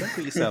 Connor. Don't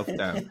put yourself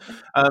down.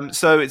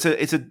 So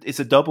it's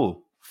a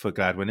double for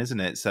Gladwin, isn't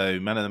it? So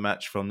man of the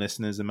match from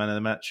listeners and man of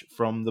the match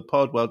from the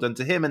pod. Well done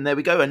to him. And there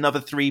we go, another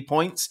 3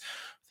 points.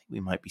 I think we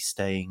might be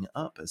staying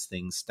up as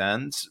things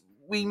stand.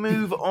 We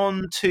move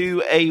on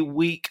to a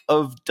week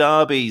of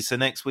derbies. So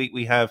next week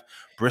we have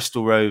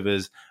Bristol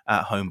Rovers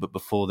at home, but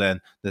before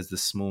then there's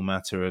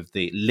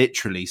the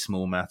literally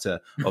small matter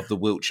of the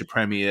Wiltshire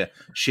Premier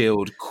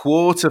Shield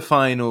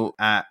quarter-final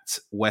at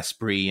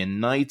Westbury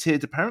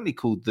United, apparently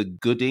called the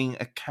Gooding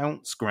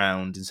Accounts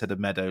Ground instead of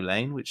Meadow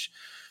Lane, which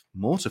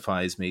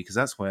mortifies me, because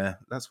that's where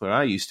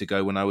I used to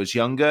go when I was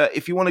younger.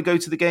 If you want to go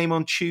to the game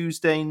on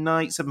Tuesday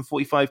night,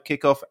 7:45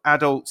 kickoff,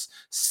 adults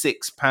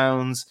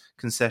 £6,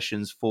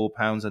 concessions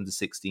 £4, under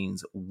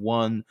 16s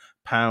 £1.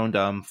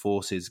 Armed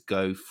Forces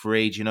go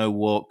free. Do you know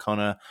what,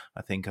 Connor?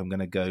 I think I'm going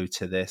to go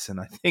to this, and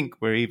I think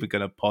we're either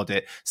going to pod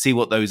it, see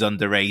what those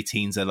under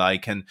 18s are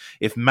like, and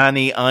if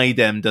Manny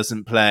Idem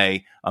doesn't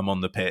play, I'm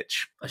on the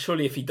pitch.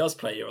 Surely if he does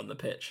play, you're on the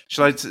pitch.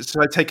 Should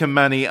I take a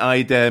Manny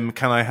Idem?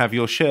 Can I have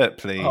your shirt,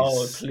 please?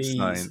 Oh,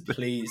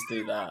 please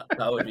do that.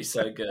 That would be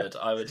so good.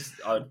 I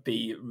would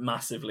be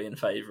massively in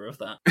favour of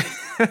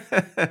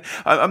that.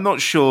 I'm not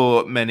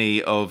sure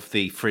many of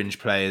the fringe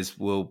players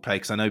will play,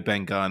 because I know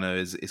Ben Garner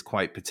is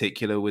quite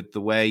particular with the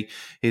way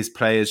his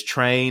players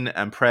train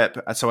and prep.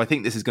 So I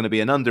think this is going to be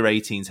an under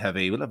 18s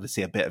heavy. We'll love to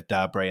see a bit of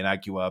Dabre and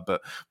Aguiar,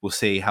 but we'll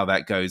see how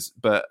that goes.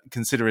 But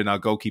considering our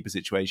goalkeeper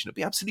situation, it'd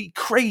be absolutely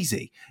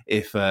crazy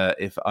if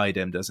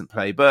Idem doesn't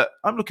play. But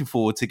I'm looking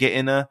forward to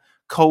getting a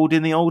cold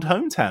in the old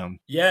hometown.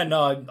 Yeah,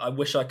 no, I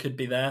wish I could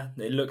be there.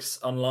 It looks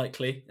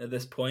unlikely at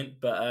this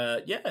point,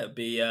 but it'd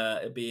be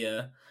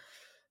a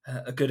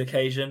good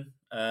occasion,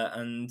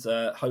 and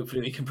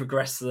hopefully we can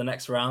progress to the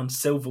next round.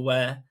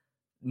 Silverware,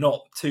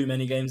 not too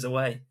many games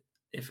away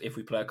if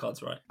we play our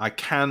cards right. I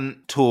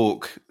can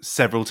talk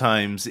several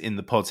times in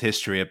the pod's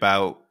history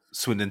about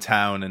Swindon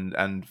Town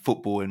and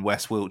football in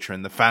West Wiltshire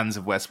and the fans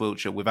of West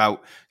Wiltshire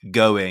without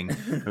going,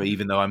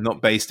 even though I'm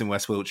not based in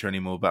West Wiltshire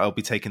anymore, but I'll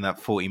be taking that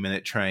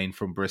 40-minute train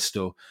from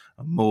Bristol,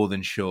 I'm more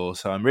than sure.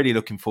 So I'm really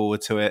looking forward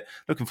to it,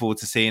 looking forward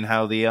to seeing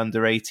how the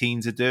under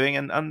 18s are doing,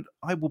 and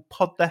I will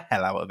pod the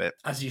hell out of it.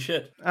 As you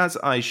should. As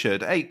I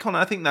should. Hey, Connor,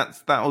 I think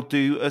that'll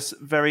do us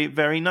very,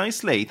 very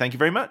nicely. Thank you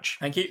very much.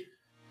 Thank you.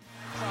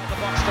 Inside the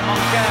box to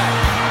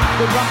Moncur.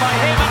 Good run by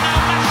him, and now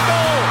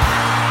Pascal.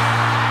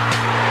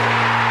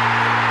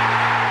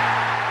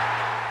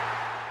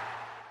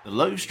 The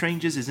Hello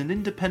Strangers is an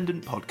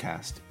independent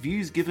podcast.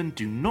 Views given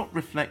do not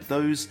reflect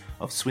those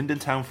of Swindon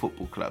Town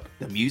Football Club.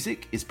 The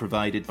music is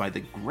provided by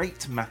the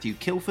great Matthew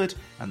Kilford,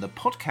 and the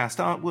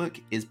podcast artwork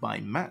is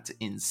by Matt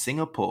in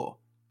Singapore.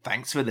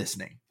 Thanks for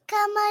listening.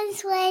 Come on,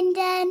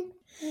 Swindon.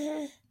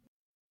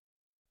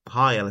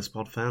 Hi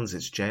LSPod fans,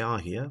 it's JR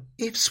here.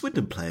 If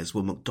Swindon players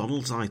were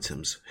McDonald's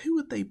items, who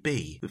would they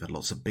be? We've had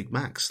lots of Big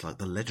Macs like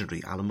the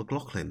legendary Alan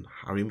McLaughlin,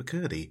 Harry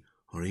McCurdy,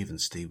 or even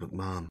Steve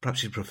McMahon.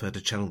 Perhaps you'd prefer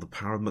to channel the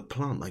power of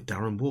McPlant like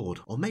Darren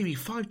Ward, or maybe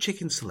 5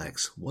 chicken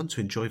selects, one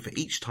to enjoy for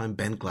each time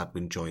Ben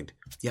Gladwin joined.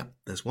 Yep,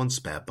 there's one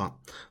spare, but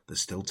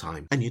there's still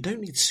time. And you don't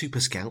need Super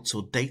Scouts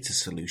or data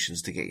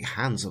solutions to get your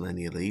hands on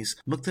any of these.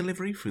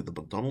 McDelivery through the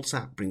McDonald's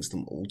app brings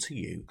them all to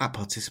you. At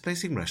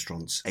participating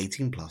restaurants,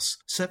 18+.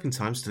 Serving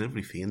times,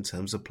 delivery fee and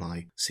terms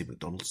apply. See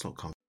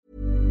mcdonalds.com.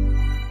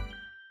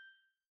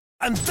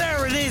 And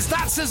there it is,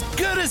 that's as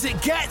good as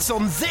it gets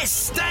on this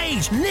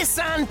stage.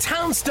 Nissan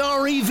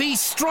Townstar EV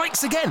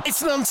strikes again.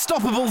 It's an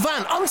unstoppable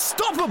van,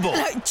 unstoppable.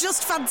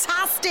 Just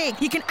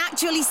fantastic. You can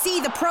actually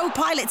see the Pro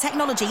Pilot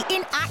technology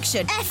in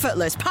action.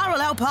 Effortless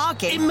parallel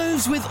parking. It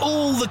moves with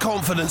all the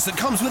confidence that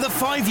comes with a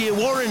 5-year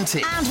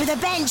warranty. And with a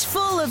bench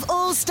full of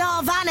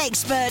all-star van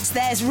experts,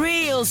 there's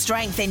real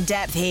strength in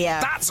depth here.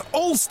 That's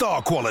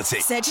all-star quality.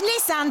 Search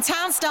Nissan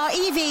Townstar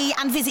EV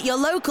and visit your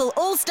local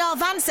all-star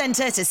van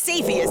centre to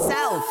see for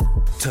yourself.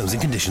 Terms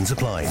and conditions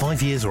apply.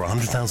 5 years or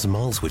 100,000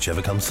 miles,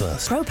 whichever comes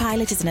first. Pro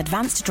Pilot is an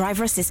advanced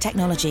driver assist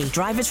technology.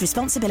 Driver's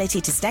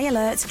responsibility to stay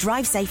alert,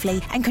 drive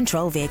safely, and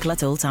control vehicle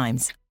at all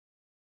times.